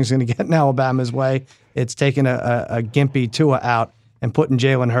that nothing's going to get in Alabama's way, it's taking a gimpy Tua out and putting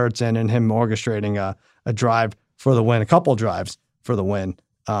Jalen Hurts in and him orchestrating a drive for the win, a couple drives for the win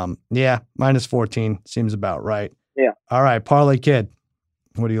Yeah, minus 14 seems about right. Yeah. All right, Parlay Kid,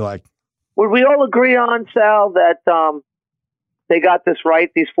 what do you like? Would we all agree on, Sal, that they got this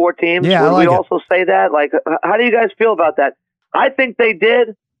right, these 4 teams? Yeah, Would I like we it. also say that? Like, how do you guys feel about that? I think they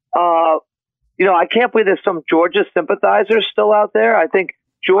did. I can't believe there's some Georgia sympathizers still out there. I think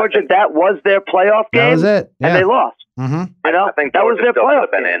Georgia, that was their playoff game. That was it. Yeah. And they lost. Mm-hmm. I think that was Georgia their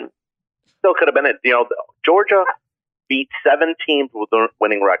playoff been game. in. Still could have been it. Georgia beat 7 teams with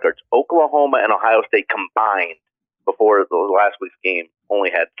winning records. Oklahoma and Ohio State combined before the last week's game only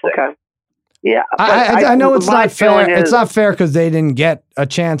had 6. Okay. Yeah, I know it's not fair. It's not fair because they didn't get a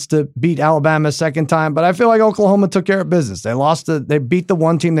chance to beat Alabama a second time. But I feel like Oklahoma took care of business. They beat the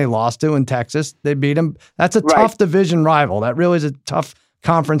one team they lost to in Texas. They beat them. That's a tough division rival. That really is a tough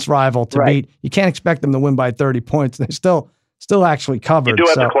conference rival to beat. You can't expect them to win by 30 points. They still actually covered. You do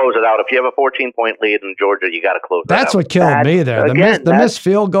have to close it out. If you have a 14-point lead in Georgia, you got to close it out. That's what killed me there. The missed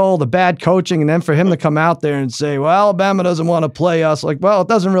field goal, the bad coaching, and then for him to come out there and say, well, Alabama doesn't want to play us. Like, well, it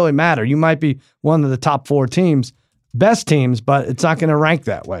doesn't really matter. You might be one of the top 4 teams, best teams, but it's not going to rank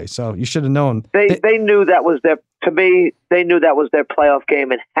that way. So you should have known. They knew that was they knew that was their playoff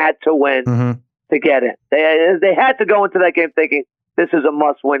game and had to win to get in. They had to go into that game thinking this is a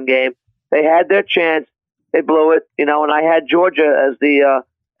must-win game. They had their chance. They blew it, and I had Georgia as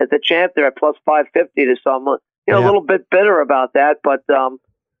the champ there at plus 550. So I'm a little bit bitter about that, but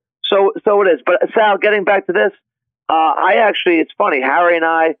so it is. But Sal, getting back to this, it's funny. Harry and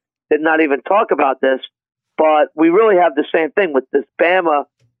I did not even talk about this, but we really have the same thing with this Bama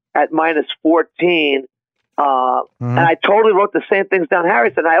at minus 14. And I totally wrote the same things down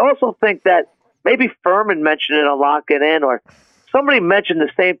Harry said. I also think that maybe Furman mentioned it on Lock It In, or somebody mentioned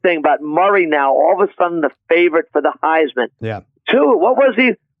the same thing about Murray now, all of a sudden the favorite for the Heisman. Yeah. What was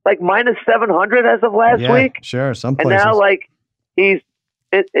he, like minus 700 as of last week? Sure, some and places. now, he's,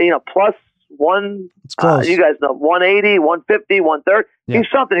 plus 1, it's close. You guys know, 180, 150, 130. Yeah. He's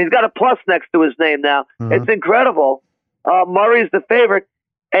something. He's got a plus next to his name now. It's incredible. Murray's the favorite.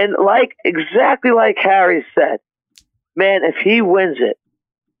 And exactly like Harry said, man, if he wins it,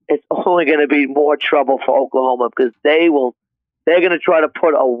 it's only going to be more trouble for Oklahoma because they're going to try to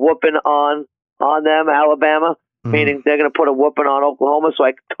put a whooping on them, Alabama, meaning they're going to put a whooping on Oklahoma. So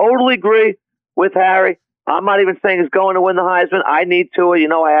I totally agree with Harry. I'm not even saying he's going to win the Heisman. I need to.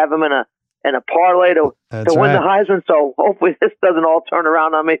 I have him in a parlay to win the Heisman. So hopefully this doesn't all turn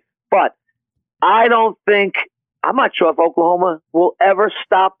around on me. But I'm not sure if Oklahoma will ever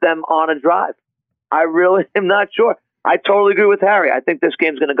stop them on a drive. I really am not sure. I totally agree with Harry. I think this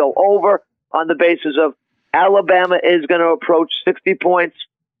game's going to go over on the basis of Alabama is going to approach 60 points.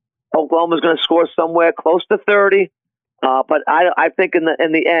 Oklahoma's going to score somewhere close to 30. But I think in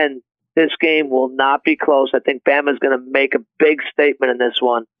the end, this game will not be close. I think Bama's going to make a big statement in this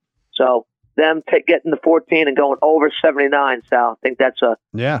one. So them getting the 14 and going over 79, Sal, I think that's a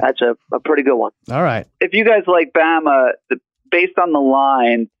pretty good one. All right. If you guys like Bama, based on the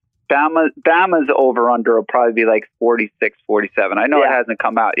line, Bama's over-under will probably be like 46, 47. I know it hasn't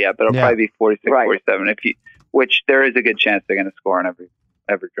come out yet, but it'll probably be 46, 47. Which there is a good chance they're going to score on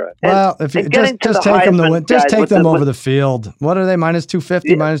every drive. Well, if you just take them to win, just take them over the field. What are they? Minus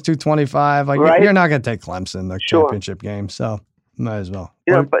 250, minus 225. You're not going to take Clemson the championship game, so might as well.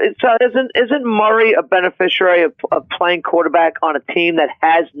 But isn't Murray a beneficiary of playing quarterback on a team that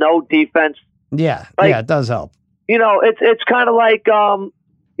has no defense? Yeah, it does help. It's kind of like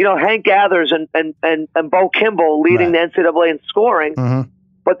Hank Gathers and Bo Kimball leading the NCAA in scoring,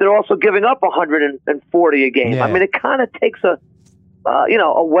 but they're also giving up 140 a game. Yeah. I mean, it kind of takes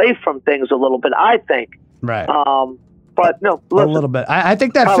away from things a little bit, I think. Right. But no, listen, a little bit. I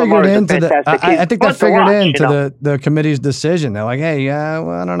think that figured into the committee's decision. They're like, hey,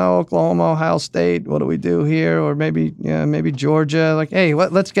 I don't know, Oklahoma, Ohio State. What do we do here? Or maybe Georgia. Like, hey,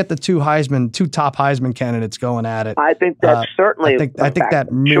 let's get the two top Heisman candidates going at it. I think that's certainly. I think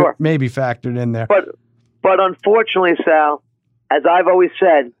that may be factored in there. But unfortunately, Sal, as I've always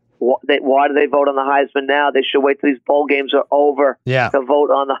said, why do they vote on the Heisman now? They should wait till these bowl games are over to vote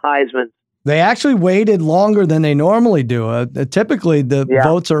on the Heisman. They actually waited longer than they normally do. Typically, the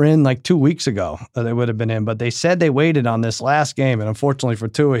votes are in like 2 weeks ago. They would have been in, but they said they waited on this last game, and unfortunately for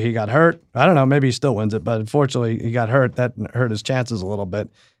Tua, he got hurt. I don't know, maybe he still wins it, but unfortunately he got hurt. That hurt his chances a little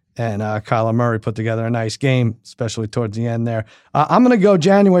bit. And Kyler Murray put together a nice game, especially towards the end there. I'm going to go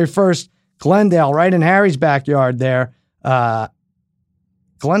January 1st, Glendale, right in Harry's backyard there.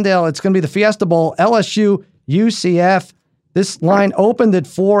 Glendale, it's going to be the Fiesta Bowl, LSU, UCF. This line opened at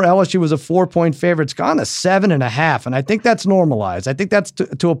 4. LSU was a 4-point favorite. It's gone to 7.5, and I think that's normalized. I think that's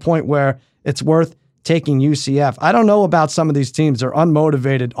to a point where it's worth taking UCF. I don't know about some of these teams. They're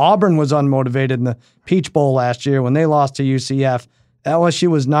unmotivated. Auburn was unmotivated in the Peach Bowl last year when they lost to UCF. LSU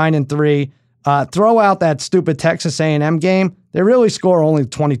was 9-3. Throw out that stupid Texas A&M game. They really score only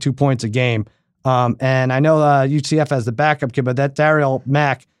 22 points a game. And I know UCF has the backup kid, but that Daryl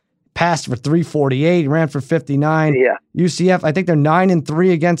Mack passed for 348, ran for 59. Yeah. UCF, I think they're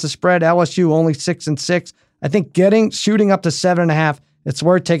 9-3 against the spread. LSU only 6-6. I think shooting up to 7.5, it's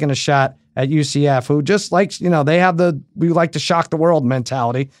worth taking a shot at UCF, who just likes, they have we like to shock the world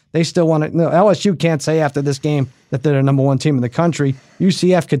mentality. They still want to, LSU can't say after this game that they're the number one team in the country.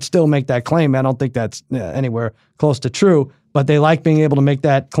 UCF could still make that claim. I don't think that's anywhere close to true, but they like being able to make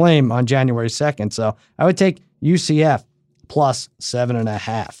that claim on January 2nd. So I would take UCF plus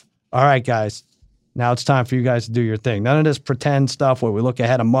 7.5. All right, guys. Now it's time for you guys to do your thing. None of this pretend stuff where we look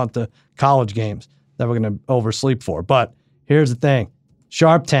ahead a month to college games that we're going to oversleep for. But here's the thing.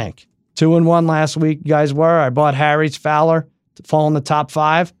 Sharp Tank. 2-1 last week, you guys were. I bought Harry's Fowler to fall in the top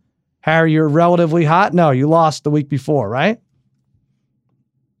 5. Harry, you're relatively hot. No, you lost the week before, right?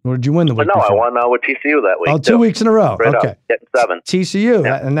 Or did you win the week before? I won with TCU that week. Oh, 2 weeks in a row. Straight okay. Up, getting 7. TCU.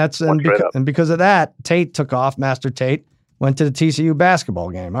 Yeah. And because of that, Tate took off, Master Tate, went to the TCU basketball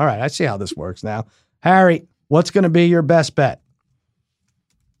game. All right, I see how this works now. Harry, what's going to be your best bet?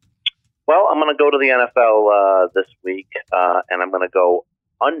 Well, I'm going to go to the NFL this week, and I'm going to go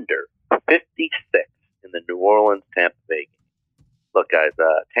under 56 in the New Orleans-Tampa Bay game. Look, guys,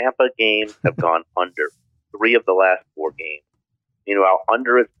 Tampa games have gone under 3 of the last 4 games. Meanwhile,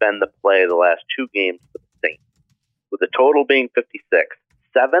 under has been the play the last 2 games for the Saints. With the total being 56,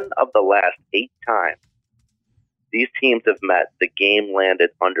 7 of the last 8 times these teams have met, the game landed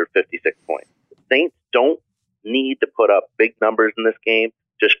under 56 points. The Saints don't need to put up big numbers in this game.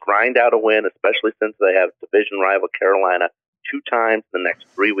 Just grind out a win, especially since they have division rival Carolina 2 times in the next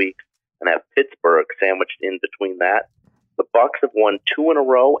 3 weeks and have Pittsburgh sandwiched in between that. The Bucs have won 2 in a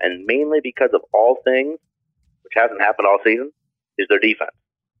row, and mainly because of all things, which hasn't happened all season, is their defense.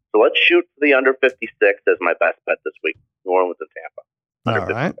 So let's shoot for the under 56 as my best bet this week. New Orleans and Tampa.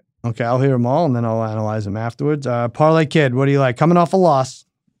 All right. Okay, I'll hear them all, and then I'll analyze them afterwards. Parlay Kid, what do you like? Coming off a loss.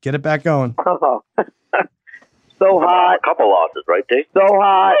 Get it back going. Oh. So hot. A couple losses, right, Dave? So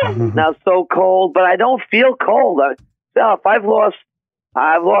hot. Now so cold, but I don't feel cold. I've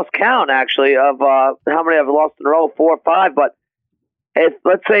lost count, actually, of how many I've lost in a row, 4 or 5, but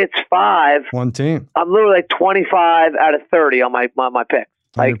let's say it's 5. One team. I'm literally like 25 out of 30 on my picks.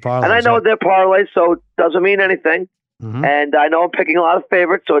 And I know they're parlays, so it doesn't mean anything. Mm-hmm. And I know I'm picking a lot of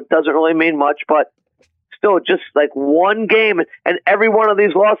favorites, so it doesn't really mean much, but still just like one game, and every one of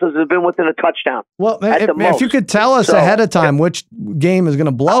these losses has been within a touchdown. Well, if you could tell us ahead of time which game is going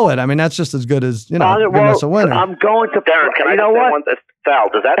to blow it, I mean, that's just as good as, giving us a winner. I'm going to... Darren, can I know what? Sal,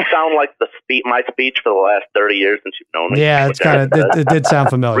 does that sound like my speech for the last 30 years since you've known me? Yeah, it's kind of... It did sound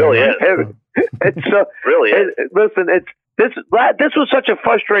familiar. It really is. It's really is. Listen, this was such a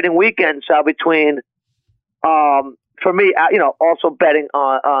frustrating weekend, Sal, between... for me, also betting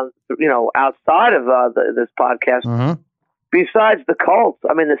on outside of this podcast, mm-hmm. besides the Colts,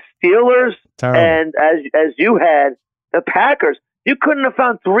 I mean, the Steelers, terrible. And as you had, the Packers, you couldn't have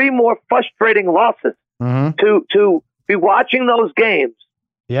found 3 more frustrating losses. Mm-hmm. To be watching those games.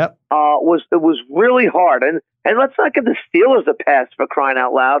 Yep. It was really hard. And let's not give the Steelers a pass for crying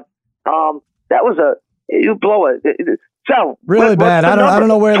out loud. That was you blow it. So really bad. I don't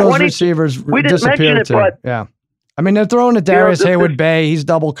know where those receivers disappeared to. But yeah. I mean, they're throwing to Darius Hayward Bay. He's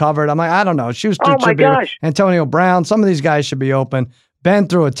double covered. I'm like, I don't know. Schuster should be Antonio Brown. Some of these guys should be open. Ben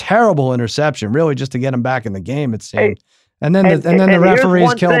threw a terrible interception, really, just to get him back in the game, it seemed. And then the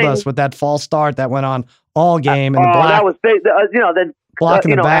referees killed us with that false start that went on all game. And the block, that was big. Then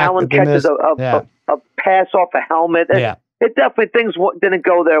blocking the back. Allen catches a pass off a helmet. It definitely, things didn't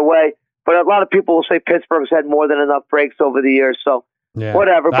go their way. But a lot of people will say Pittsburgh's had more than enough breaks over the years. So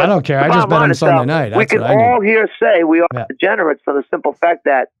whatever. But I don't care. I just bet on Sunday night. We can all here say we are degenerates for the simple fact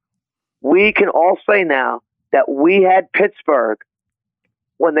that we can all say now that we had Pittsburgh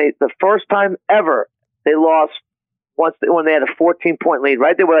when the first time ever they lost when they had a 14-point lead,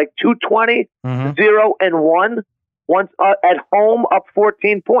 right? They were like 220, 0-1, once at home up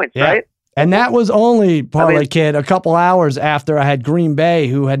 14 points, right? And that was only, Parlay Kid, a couple hours after I had Green Bay,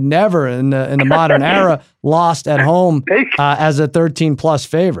 who had never in the modern era lost at home as a 13-plus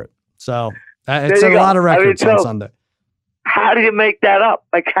favorite. So it's a lot of records on Sunday. How do you make that up?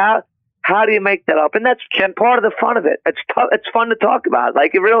 Like how do you make that up? And that's part of the fun of it. It's tough. It's fun to talk about.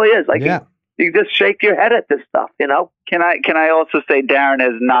 Like it really is. Like you just shake your head at this stuff, you know. Can I also say Darren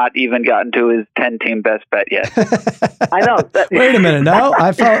has not even gotten to his 10-team best bet yet? I know. Wait a minute. No,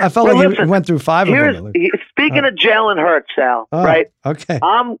 I felt like he went through 5 of them. Speaking of Jalen Hurts, Sal, right? Okay.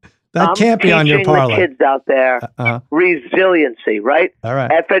 I'm can't be on your parlay. The kids out there resiliency, right? All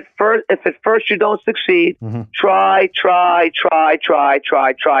right. If at first you don't succeed, try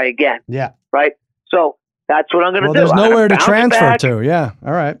again. Yeah. Right. So that's what I'm going to do. There's nowhere to transfer to. Yeah.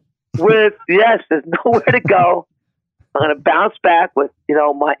 All right. There's nowhere to go. I'm going to bounce back with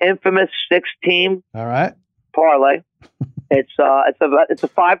my infamous 6-team. All right. Parlay. It's a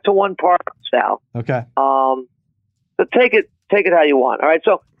 5-to-1 parlay, Sal. Okay. So take it how you want. All right.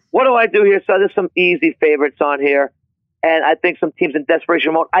 So what do I do here? So there's some easy favorites on here, and I think some teams in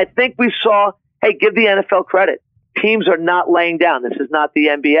desperation mode. I think we saw. Hey, give the NFL credit. Teams are not laying down. This is not the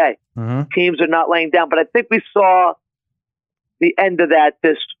NBA. Teams are not laying down, but I think we saw the end of that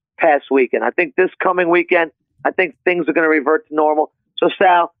this past weekend. I think this coming weekend, I think things are going to revert to normal. So,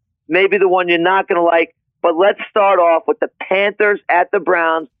 Sal, maybe the one you're not going to like, but let's start off with the Panthers at the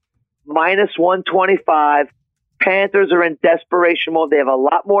Browns, minus 125. Panthers are in desperation mode. They have a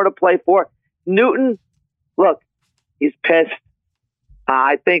lot more to play for. Newton, look, he's pissed.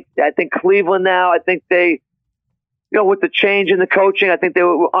 I think Cleveland now, I think they, with the change in the coaching, I think they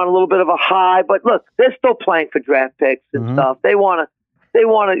were on a little bit of a high. But look, they're still playing for draft picks and stuff. They want to,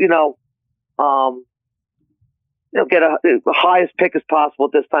 get the highest pick as possible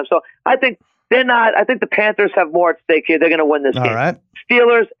at this time. So I think they're not. I think the Panthers have more at stake here. They're going to win this game. All right.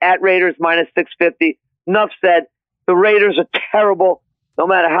 Steelers at Raiders minus 650. Enough said. The Raiders are terrible. No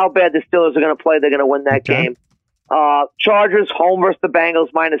matter how bad the Steelers are going to play, they're going to win that game. Chargers home versus the Bengals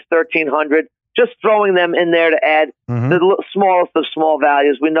minus 1,300. Just throwing them in there to add the smallest of small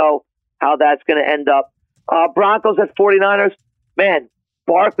values. We know how that's going to end up. Broncos at 49ers. Man,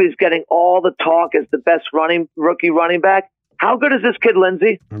 Barkley's getting all the talk as the best rookie running back. How good is this kid,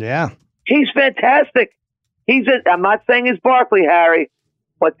 Lindsey? Yeah. He's fantastic. I'm not saying he's Barkley, Harry,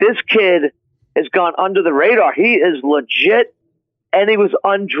 but this kid has gone under the radar. He is legit, and he was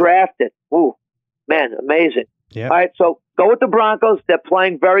undrafted. Ooh, man, amazing. Yep. All right, so go with the Broncos. They're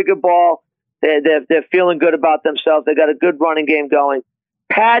playing very good ball. They're feeling good about themselves. They got a good running game going.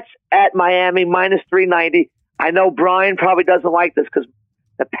 Pats at Miami, minus 390. I know Brian probably doesn't like this because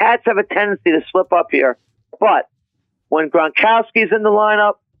the Pats have a tendency to slip up here. But when Gronkowski's in the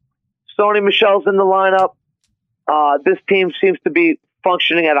lineup, Sony Michel's in the lineup, this team seems to be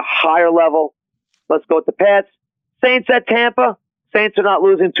functioning at a higher level. Let's go with the Pats. Saints at Tampa. Saints are not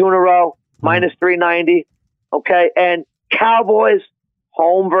losing 2 in a row, minus 390. Okay, and Cowboys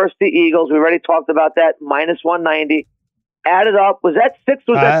home versus the Eagles. We already talked about that, minus 190. Added up, was that 6?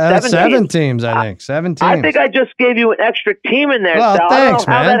 Was that 7 teams? I think 7 teams. I think I just gave you an extra team in there. Well, Sal. thanks, I don't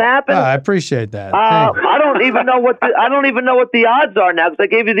know how that happened. I appreciate that. I don't even know what the odds are now because I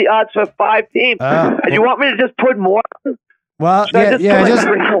gave you the odds for 5 teams. And you want me to just put more? Well,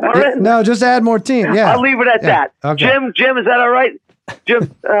 just add more teams. Yeah, I'll leave it at that. Okay. Jim, is that all right?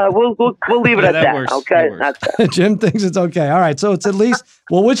 Jim, we'll leave it at that. Works. Okay, that Jim thinks it's okay. All right, so it's at least.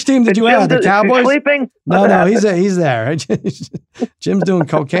 Well, which team did you add? The Cowboys? Sleeping? No, he's there. Jim's doing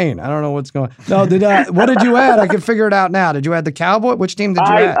cocaine. I don't know what's going. No, what did you add? I can figure it out now. Did you add the Cowboy? Which team did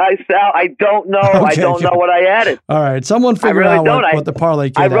you add? I don't know. Okay, I don't know what I added. All right, someone figure out what the parlay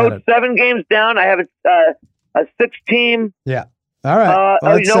kid added. I wrote 7 games down. I have a 6-team. Yeah. All right.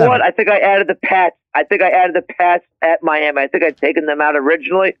 You know 7. What? I think I added the Pats. At Miami. I think I'd taken them out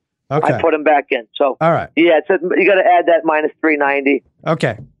originally. Okay. I put them back in. So. All right. Yeah, you got to add that minus 390.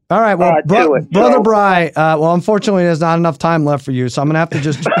 Okay. All right. Well, Brother Bry, unfortunately, there's not enough time left for you, so I'm going to have to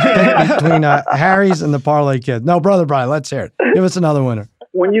just pick between Harry's and the parlay kid. No, Brother Bry, let's hear it. Give us another winner.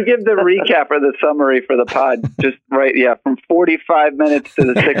 When you give the recap or the summary for the pod, just from 45 minutes to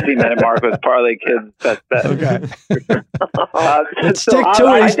the 60-minute mark with Parlay Kids best bet. Okay. Stick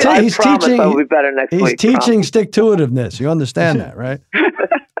to it. He's teaching. I'll be better next week. He's teaching stick-to-itiveness. You understand that, right?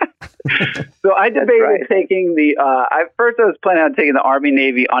 So I debated taking the. I was planning on taking the Army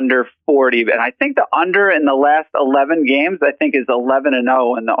Navy under 40, and I think the under in the last 11 games I think is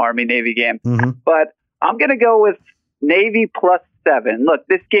 11-0 in the Army Navy game. But I'm going to go with Navy plus 7. Look,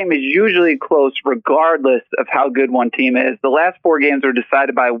 this game is usually close regardless of how good one team is. The last 4 games were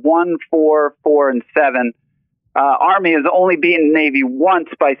decided by 1, 4, 4, and 7. Army has only beaten Navy once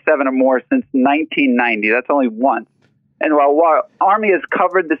by 7 or more since 1990. That's only once. And while Army has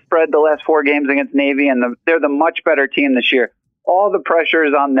covered the spread the last 4 games against Navy, and they're the much better team this year, all the pressure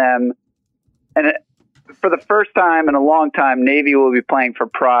is on them. And for the first time in a long time, Navy will be playing for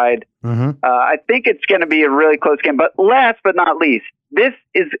pride. I think it's going to be a really close game. But last but not least, this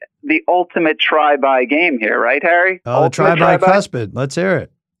is the ultimate try-by game here, right, Harry? Oh, the try-by cuspid. Let's hear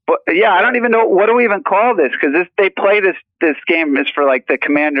it. But yeah, I don't even know what do we even call this, because they play this game is for like the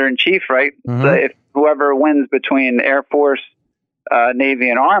commander-in-chief, right? So if whoever wins between Air Force, Navy,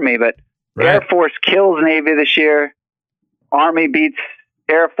 and Army, but Air Force kills Navy this year. Army beats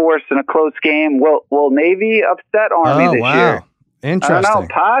Air Force in a close game. Will Navy upset Army this year? Interesting. I don't know,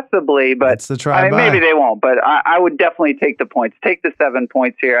 possibly, but it's the try-by. Maybe they won't. But I would definitely take the points. Take the 7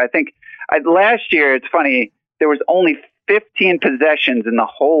 points here. I think last year, it's funny, there was only 15 possessions in the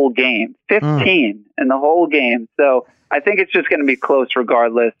whole game. 15 in the whole game. So I think it's just going to be close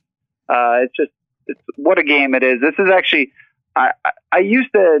regardless. It's what a game it is. This is actually, I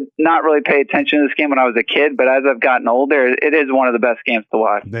used to not really pay attention to this game when I was a kid, but as I've gotten older, it is one of the best games to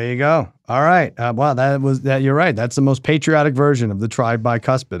watch. There you go. All right. Wow, you're right. That's the most patriotic version of the try-by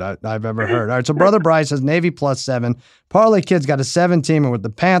cuspid I've ever heard. All right, so Brother Bryce has Navy +7. Parlay Kid's got a 7-teamer with the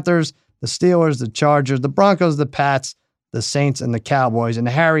Panthers, the Steelers, the Chargers, the Broncos, the Pats, the Saints, and the Cowboys. And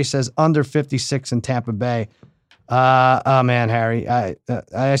Harry says under 56 in Tampa Bay. Oh, man, Harry, I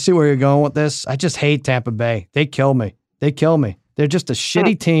see where you're going with this. I just hate Tampa Bay. They kill me. They're just a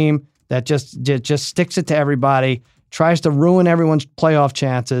shitty team that just sticks it to everybody, tries to ruin everyone's playoff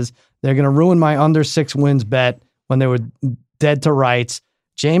chances. They're going to ruin my under 6 wins bet when they were dead to rights.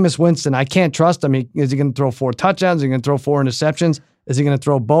 Jameis Winston, I can't trust him. Is he going to throw 4 touchdowns? Is he going to throw 4 interceptions? Is he going to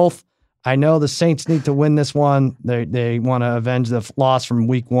throw both? I know the Saints need to win this one. They want to avenge the loss from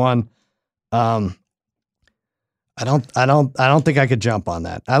week 1. I don't think I could jump on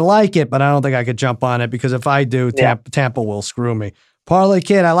that. I like it, but I don't think I could jump on it because if I do, Tampa will screw me. Parlay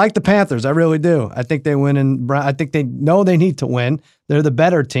Kid, I like the Panthers. I really do. I think they win, and I think they know they need to win. They're the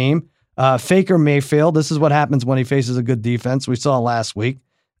better team. Faker Mayfield, this is what happens when he faces a good defense. We saw last week.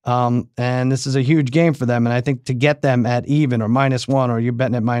 And this is a huge game for them. And I think to get them at even or -1, or you're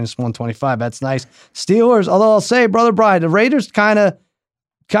betting at -125, that's nice. Steelers, although I'll say, Brother Bride, the Raiders kind of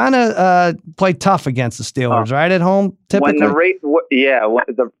play tough against the Steelers, right, at home, typically? Maybe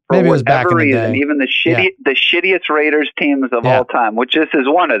it was back in the day. Even the shittiest Raiders teams of all time, which this is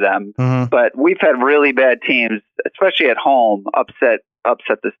one of them, but we've had really bad teams, especially at home, upset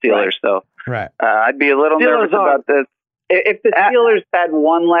the Steelers. So I'd be a little nervous about this. If the Steelers had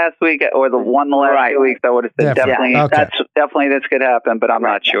won last week or won the last 2 weeks, I would have said definitely this could happen, but I'm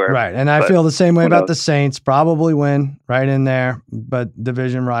not sure. Right, and I feel the same way about the Saints. Probably win right in there, but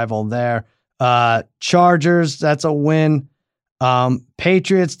division rival there. Chargers, that's a win.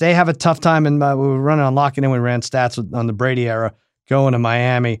 Patriots, they have a tough time, and we were running on Lock It In. We ran stats on the Brady era going to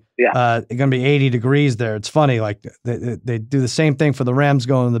Miami. It's going to be 80 degrees there. It's funny, like they do the same thing for the Rams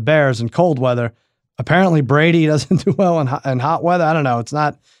going to the Bears in cold weather. Apparently Brady doesn't do well in hot weather. I don't know. It's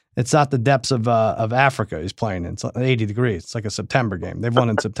not the depths of Africa he's playing in. It's 80 degrees. It's like a September game. They've won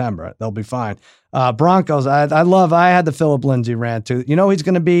in September. They'll be fine. Broncos, I had the Phillip Lindsay rant too. You know, he's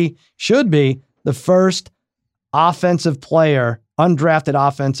going to should be the first offensive player, undrafted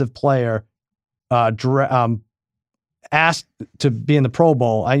offensive player, asked to be in the Pro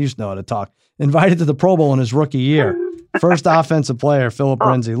Bowl. I used to know how to talk. Invited to the Pro Bowl in his rookie year. First offensive player, Phillip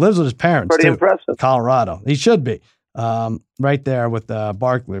Lindsay. Lives with his parents, pretty impressive. Colorado. He should be. Right there with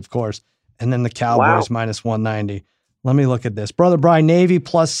Barkley, of course. And then the Cowboys -190. Let me look at this. Brother Brian, Navy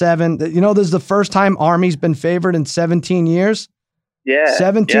 +7. You know, this is the first time Army's been favored in 17 years.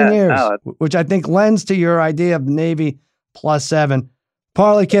 17 years, which I think lends to your idea of Navy +7.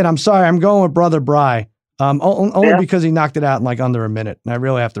 Parlay Kid, I'm sorry. I'm going with Brother Bry. Only because he knocked it out in like under a minute. And I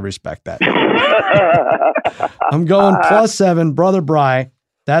really have to respect that. I'm going +7, Brother Bry.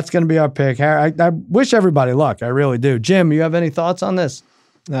 That's going to be our pick. I wish everybody luck. I really do. Jim, you have any thoughts on this?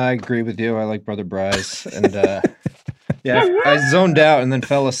 I agree with you. I like Brother Bry's. And I zoned out and then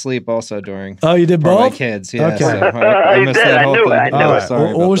fell asleep also during. Oh, you did both? My kids, yeah. Okay. So I missed that whole thing. I knew it.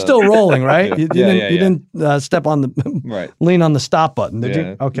 Sorry well, we're still rolling, right? You Yeah. didn't step on the lean on the stop button, did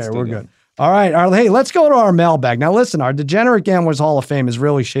you? Okay, we're good. All right. Hey, let's go to our mailbag. Now, listen, our Degenerate Gamblers Hall of Fame is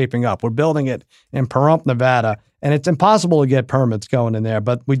really shaping up. We're building it in Pahrump, Nevada, and it's impossible to get permits going in there.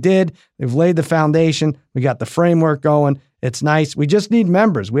 But we've laid the foundation. We got the framework going. It's nice. We just need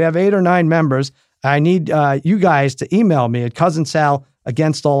members. We have 8 or 9 members. I need you guys to email me at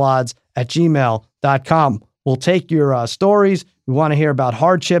cousinsalagainstallodds@gmail.com. We'll take your stories. We want to hear about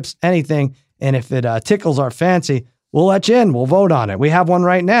hardships, anything. And if it tickles our fancy, we'll let you in. We'll vote on it. We have one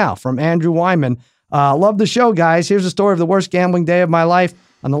right now from Andrew Wyman. Love the show, guys. Here's a story of the worst gambling day of my life.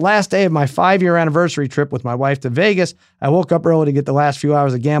 On the last day of my 5-year anniversary trip with my wife to Vegas, I woke up early to get the last few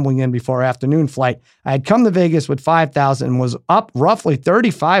hours of gambling in before our afternoon flight. I had come to Vegas with $5,000 and was up roughly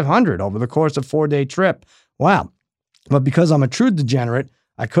 $3,500 over the course of a 4-day trip. Wow. But because I'm a true degenerate,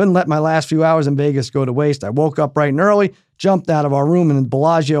 I couldn't let my last few hours in Vegas go to waste. I woke up bright and early, jumped out of our room in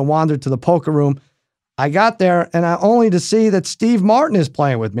Bellagio, wandered to the poker room. I got there and only to see that Steve Martin is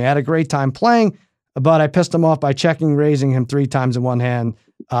playing with me. I had a great time playing, but I pissed him off by raising him 3 times in one hand.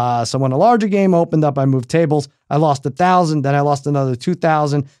 So when a larger game opened up, I moved tables. I lost 1,000, then I lost another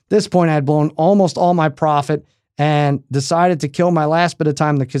 2,000. At this point, I had blown almost all my profit and decided to kill my last bit of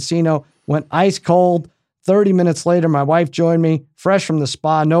time in the casino. Went ice cold. 30 minutes later, my wife joined me, fresh from the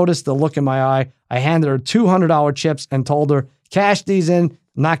spa, noticed the look in my eye. I handed her $200 chips and told her, cash these in.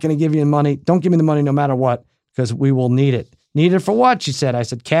 I'm not going to give you the money. Don't give me the money no matter what, because we will need it. Need it for what? She said. I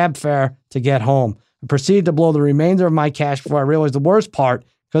said, cab fare to get home. I proceeded to blow the remainder of my cash before I realized the worst part.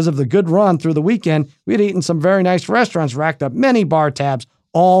 Because of the good run through the weekend, we had eaten some very nice restaurants, racked up many bar tabs,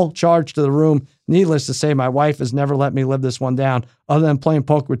 all charged to the room. Needless to say, my wife has never let me live this one down, other than playing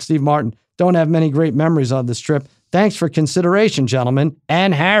poker with Steve Martin. Don't have many great memories of this trip. Thanks for consideration, gentlemen.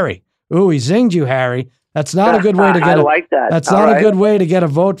 And Harry. Ooh, he zinged you, Harry. That's not a good way to get I like that. That's not a good way to get a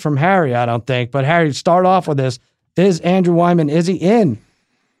vote from Harry, I don't think. But Harry, start off with this. Is Andrew Wyman, is he in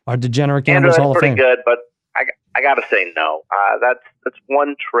our Degenerate Gamblers Hall of Fame? Pretty good, but I got to say no. That's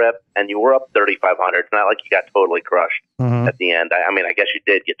one trip, and you were up 3,500. It's not like you got totally crushed at the end. I mean, I guess you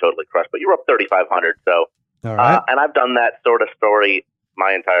did get totally crushed, but you were up 3,500. So, all right. And I've done that sort of story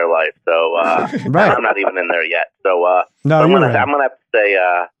my entire life. So right. I'm not even in there yet. So no, I'm gonna have to say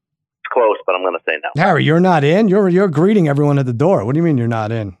it's close, but I'm gonna say no. Harry, you're not in. You're greeting everyone at the door. What do you mean you're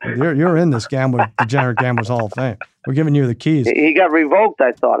not in? You're in this Degenerate Gamblers Hall of Fame. We're giving you the keys. He got revoked.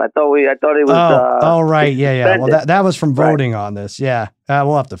 I thought he was. Oh, right. Yeah. Suspended. Well, that was from voting on this. Yeah.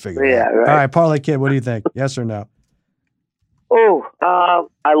 We'll have to figure it out. Right. All right, Parlay Kid, what do you think? Yes or no? Oh,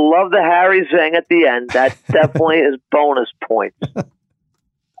 I love the Harry zing at the end. That definitely is bonus points.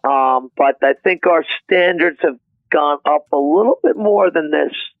 But I think our standards have gone up a little bit more than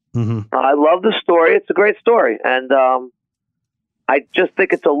this. Mm-hmm. I love the story. It's a great story. And I just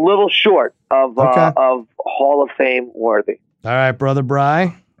think it's a little short of Hall of Fame worthy. All right, Brother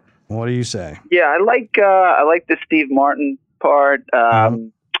Bry, what do you say? Yeah, I like the Steve Martin part.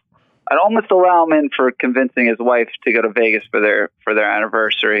 I'd almost allow him in for convincing his wife to go to Vegas for their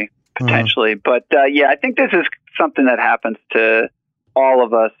anniversary, potentially. But yeah, I think this is something that happens to all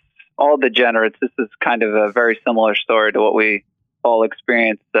of us, all degenerates. This is kind of a very similar story to what we all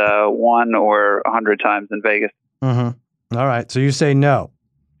experienced 1 or 100 times in Vegas. Mm-hmm. All right, so you say no.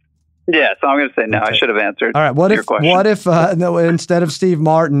 Yeah, so I'm going to say no. Okay. I should have answered. All right, what if no, instead of Steve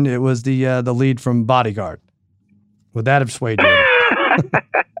Martin, it was the lead from Bodyguard? Would that have swayed you?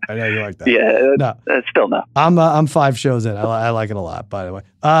 I know you like that. Yeah, no. Still no. I'm 5 shows in. I like it a lot, by the way.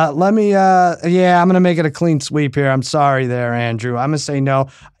 I'm going to make it a clean sweep here. I'm sorry there, Andrew. I'm going to say no.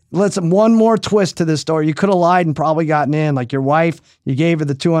 Listen, one more twist to this story. You could have lied and probably gotten in. Like your wife, you gave her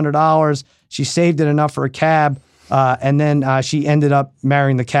the $200. She saved it enough for a cab. And then she ended up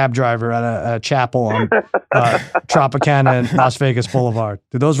marrying the cab driver at a chapel on Tropicana and Las Vegas Boulevard.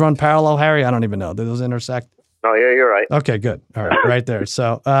 Do those run parallel, Harry? I don't even know. Do those intersect? Oh, yeah, you're right. Okay, good. All right, right there.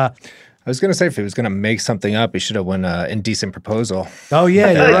 So I was going to say, if he was going to make something up, he should have won Indecent Proposal. Oh,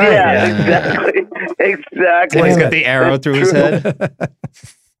 yeah, you're right. Yeah. Exactly. He's got the arrow through his head.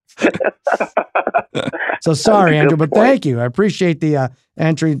 So sorry, Andrew, but thank you. I appreciate the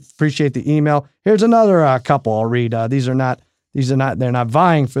entry. Appreciate the email. Here's another couple I'll read. They're not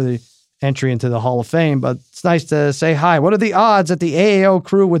vying for the entry into the Hall of Fame, but it's nice to say hi. What are the odds that the AAO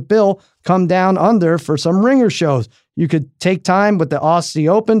crew with Bill come down under for some ringer shows? You could take time with the Aussie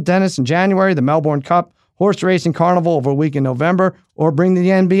Open, tennis in January, the Melbourne Cup, horse racing carnival over a week in November, or bring the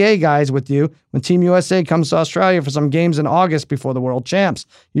NBA guys with you when Team USA comes to Australia for some games in August before the World Champs.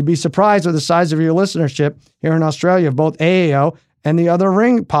 You'd be surprised with the size of your listenership here in Australia of both AAO and the other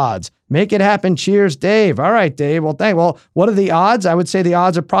ring pods. Make it happen. Cheers, Dave. All right, Dave. Well, what are the odds? I would say the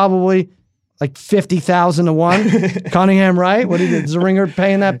odds are probably like 50,000 to 1. Cunningham, right? Is the ringer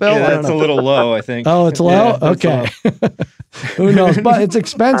paying that bill? Yeah, that's a little low, I think. Oh, it's low? Yeah, okay. Low. Who knows? But it's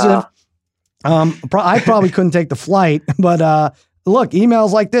expensive. I probably couldn't take the flight, but look,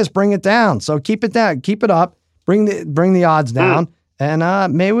 emails like this bring it down. So keep it down, keep it up, bring the odds down,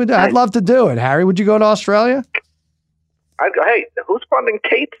 and maybe I'd love to do it. Harry, would you go to Australia? Hey, who's funding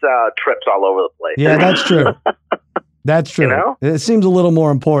Kate's trips all over the place? Yeah, that's true. That's true. You know? It seems a little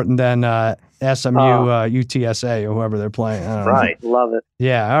more important than SMU, UTSA, or whoever they're playing. I don't right. know. Love it.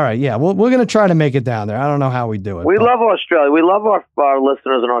 Yeah, all right. Yeah, we're going to try to make it down there. I don't know how we do it. We love Australia. We love our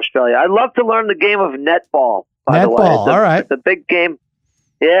listeners in Australia. I'd love to learn the game of netball, by the way. All right. It's a big game.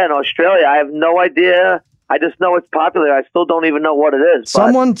 Yeah, in Australia. I have no idea I just know it's popular. I still don't even know what it is.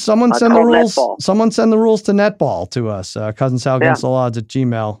 Someone send the rules. Netball. Someone send the rules to netball to us. Cousin Sal against all odds at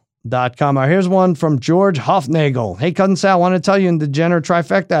gmail.com. All right, here's one from George Hofnagel. Hey, Cousin Sal, I want to tell you in the Jenner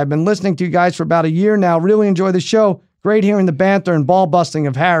trifecta, I've been listening to you guys for about a year now. Really enjoy the show. Great hearing the banter and ball busting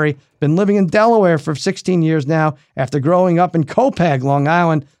of Harry. Been living in Delaware for 16 years now after growing up in Copac, Long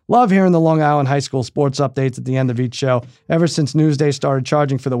Island. Love hearing the Long Island high school sports updates at the end of each show. Ever since Newsday started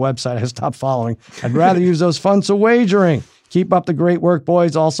charging for the website, I stopped following. I'd rather use those funds for wagering. Keep up the great work,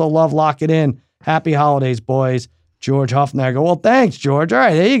 boys. Also love Lock It In. Happy holidays, boys. George Hofnagel. Well, thanks, George. All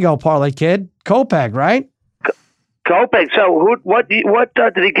right, there you go, parlay kid. Copac, right? Copac. So what did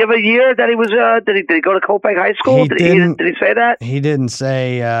he give a year that he was? Did he go to Copac High School? Did he say that? He didn't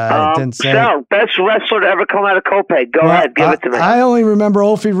say. So best wrestler to ever come out of Copac. Go ahead, give it to me. I only remember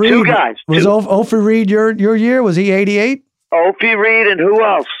Opie Reed. Two guys. Was Opie Reed your year? Was he 88? Opie Reed, and who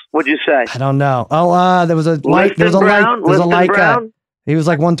else would you say? I don't know. Oh, there was a light. There was a light guy. He was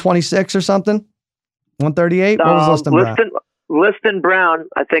like 126 or something. 138. What was Liston Brown? Liston Brown,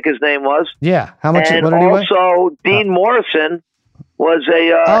 I think his name was. Yeah. How much? And what did he weigh? Also, Dean Morrison was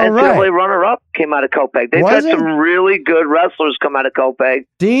a NCAA runner-up. Came out of Copac. They've had some really good wrestlers come out of Copac.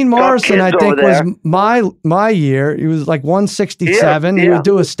 Dean Morrison, I think, was my year. He was like 167. He would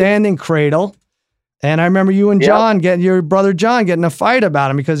do a standing cradle. And I remember you and John your brother John getting a fight about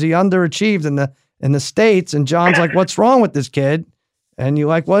him because he underachieved in the States. And John's like, "What's wrong with this kid?" And you're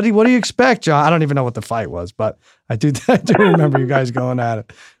like, what do you expect, John? I don't even know what the fight was, but I do remember you guys going at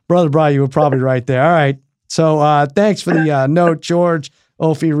it. Brother Brian, you were probably right there. All right. So thanks for the note, George,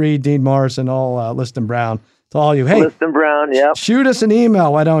 Opie Reed, Dean Morrison, all Liston Brown. To all you. Hey, Liston Brown, yeah. Shoot us an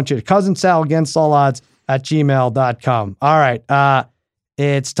email, why don't you? Cousin Sal against all odds at gmail.com. All right.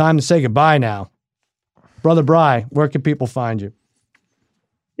 It's time to say goodbye now. Brother Bry, where can people find you?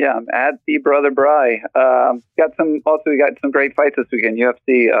 Yeah, I'm at the Brother Bry. We got some great fights this weekend.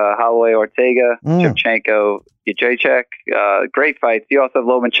 UFC, Holloway, Ortega, Shevchenko, Jacek. Great fights. You also have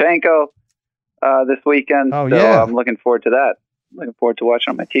Lomachenko this weekend. Oh, yeah. I'm looking forward to that. Looking forward to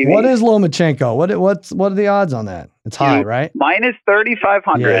watching on my TV. What is Lomachenko? What are the odds on that? It's high, right? Minus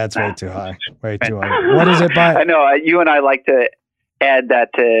 3,500. Yeah, it's way too high. Way too high. What is it by? I know. You and I like to add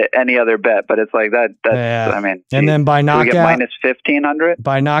that to any other bet, but it's like that. I mean, and then by knockout, we get minus 1,500.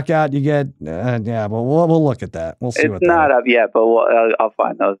 By knockout, you get but we'll look at that. We'll see. It's not up yet, but I'll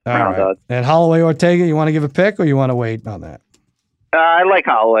find those round odds. And Holloway Ortega, you want to give a pick or you want to wait on that? I like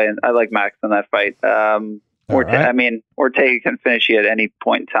Holloway and I like Max in that fight. I mean, Ortega can finish you at any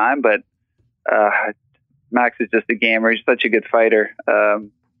point in time, but Max is just a gamer. He's such a good fighter.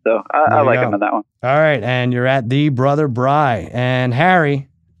 So I like him in that one. All right. And you're at the Brother Bry. And Harry,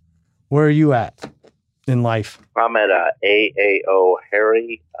 where are you at in life? I'm at AAO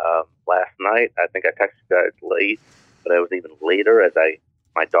Harry. Last night, I think I texted you guys late, but I was even later as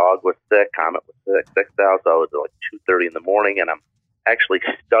my dog was sick, Comet was sick out, so I was at like 2:30 in the morning, and I'm actually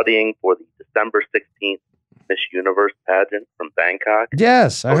studying for the December 16th Miss Universe pageant from Bangkok.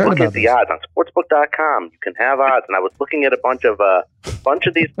 Yes, I heard about at the odds on sportsbook.com. You can have odds, and I was looking at a bunch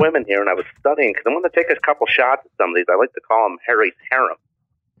of these women here, and I was studying because I wanted to take a couple shots at some of these. I like to call them Harry's harem.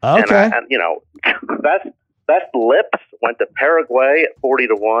 Okay. And you know, best lips went to Paraguay at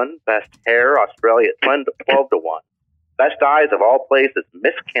 40-1. Best hair, Australia at 12-1. Best eyes of all places,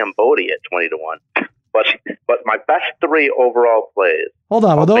 Miss Cambodia at 20-1. But my best three overall plays. Hold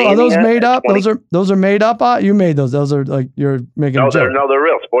on, are those made up? Those are made up. You made those. Those are like you're making. No, they're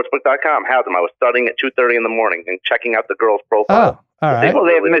real. Sportsbook.com has them. I was studying at 2:30 in the morning and checking out the girls' profile. Oh, all right. Well,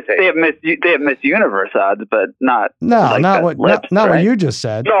 they have Miss Universe odds, but not what you just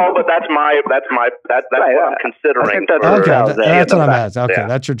said. No, but that's what I'm considering. That's what I'm asking. Okay,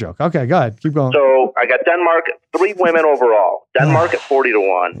 that's your joke. Okay, go ahead. Keep going. So I got Denmark, 3 women overall. Denmark at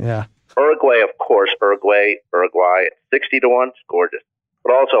 40-1. Yeah. Uruguay, of course. Uruguay at 60-1. It's gorgeous.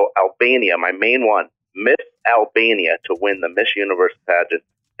 But also Albania, my main one, Miss Albania to win the Miss Universe pageant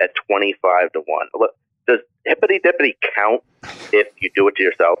at 25-1. Look, does hippity dippity count if you do it to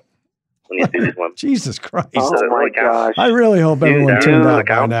yourself when you see these women? Jesus Christ! Oh my gosh! I really hope everyone tuned out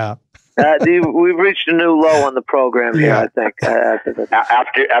by now. We've reached a new low on the program here, I think.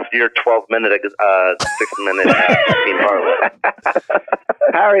 After your 12-minute, 6-minute team parlay.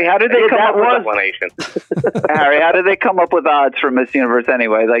 Harry, how did they come up with Harry, how did they come up with odds for Miss Universe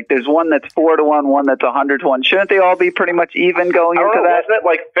anyway? Like, there's one that's 4-1, one that's 100-1. Shouldn't they all be pretty much even going into that? Wasn't it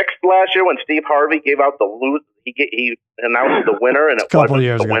like fixed last year when Steve Harvey gave out the lose? He announced the winner, and it wasn't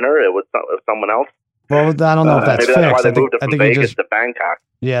the winner. It was someone else. Well, I don't know if that's maybe fixed. That's why they moved it from Vegas to Bangkok.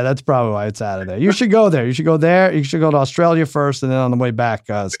 Yeah, that's probably why it's out of there. You should go there. You should go to Australia first, and then on the way back,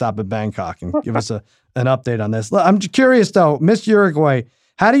 stop at Bangkok and give us a an update on this. I'm curious though, Miss Uruguay.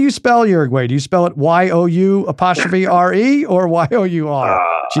 How do you spell Uruguay? Do you spell it Y-O-U''RE or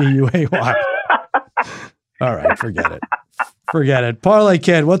Y-O-U-R''GUAY? All right, forget it. Forget it. Parlay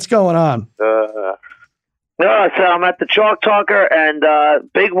Kid, what's going on? So I'm at the Chalk Talker, and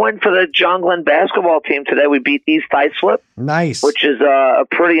big win for the John Glenn basketball team today. We beat East Islip. Nice. Which is a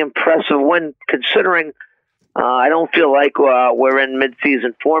pretty impressive win, considering I don't feel like we're in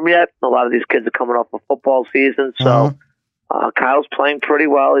mid-season form yet. A lot of these kids are coming off a football season, so Kyle's playing pretty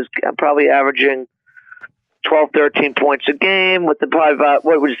well. He's probably averaging 12, 13 points a game with probably about,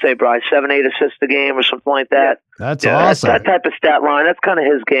 what would you say, Bryce, 7, 8 assists a game or something like that. That's awesome. That type of stat line. That's kind of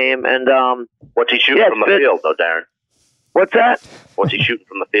his game. And what's he shooting from the field, though, Darren? What's that? What's he shooting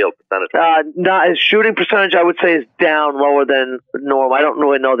from the field percentage? His shooting percentage, I would say, is down lower than normal. I don't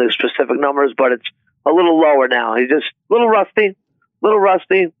really know the specific numbers, but it's a little lower now. He's just a little rusty,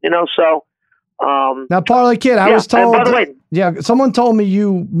 so. Now, Parlay Kid, I was told. By the way, someone told me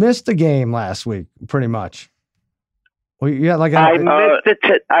you missed the game last week, pretty much. Well, you had like I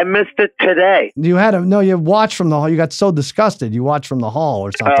missed it today. You watched from the hall. You got so disgusted. You watched from the hall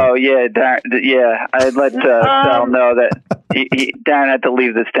or something. Oh yeah, I'd let Sal know that Darren had to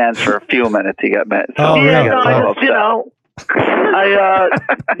leave the stands for a few minutes. He got mad. So really?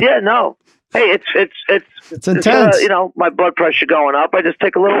 Hey, it's intense. My blood pressure going up. I just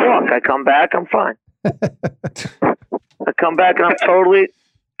take a little walk. I come back, I'm fine. I come back and I'm totally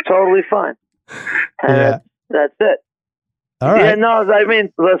fine. That's it. All right. Yeah, no, I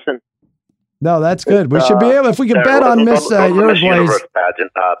mean, listen. No, that's good. We should be able, if we could bet on Miss Uruguay's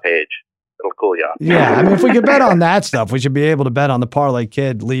pageant page. It'll cool you off. Yeah, I mean, if we could bet on that stuff, we should be able to bet on the Parlay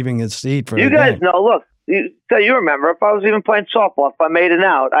Kid leaving his seat for. You guys know. Look, you remember if I was even playing softball, if I made it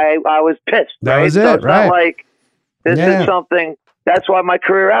out, I was pissed. That was so it, it's right? Not like this is something. That's why my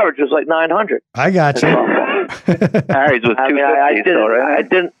career average was like 900. I got you. Harry's was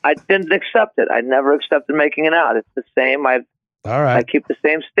 250. I didn't accept it. I never accepted making it out. It's the same. All right. I keep the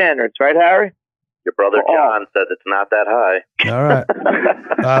same standards, right, Harry? Your brother John said it's not that high. All right.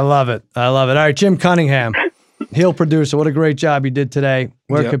 I love it. All right, Jim Cunningham, Heel Producer. What a great job you did today.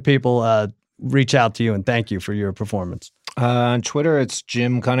 Where could people reach out to you and thank you for your performance? On Twitter, it's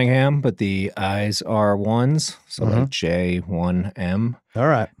Jim Cunningham, but the I's are ones, so like J1M. All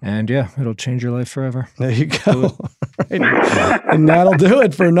right. And it'll change your life forever. There you go. Right. And that'll do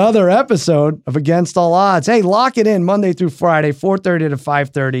it for another episode of Against All Odds. Hey, lock it in Monday through Friday, 4:30 to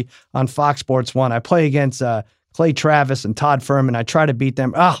 5:30 on Fox Sports 1. I play against Clay Travis and Todd Furman. I try to beat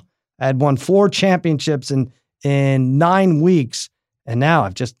them. I had won 4 championships in 9 weeks, and now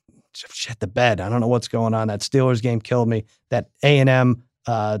I've just shit the bed. I don't know what's going on. That Steelers game killed me. That A&M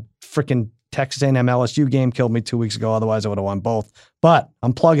freaking Texas A&M LSU game killed me 2 weeks ago. Otherwise, I would have won both. But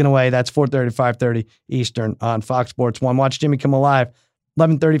I'm plugging away. That's 4:30 to 5:30 Eastern on Fox Sports 1. Watch Jimmy Kimmel Live,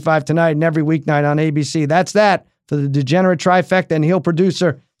 11:35 tonight and every weeknight on ABC. That's that for the degenerate trifecta and Heel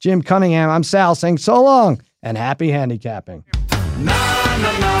Producer Jim Cunningham. I'm Sal saying so long and happy handicapping.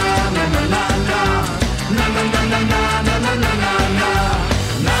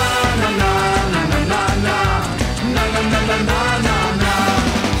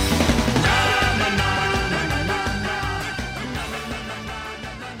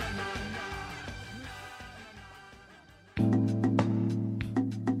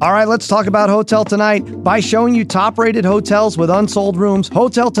 All right, let's talk about Hotel Tonight. By showing you top-rated hotels with unsold rooms,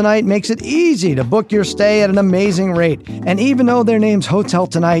 Hotel Tonight makes it easy to book your stay at an amazing rate. And even though their name's Hotel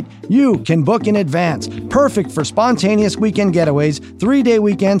Tonight, you can book in advance. Perfect for spontaneous weekend getaways, 3-day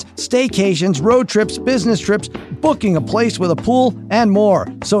weekends, staycations, road trips, business trips, booking a place with a pool, and more.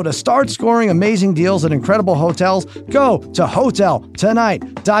 So to start scoring amazing deals at incredible hotels, go to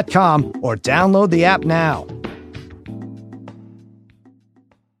hoteltonight.com or download the app now.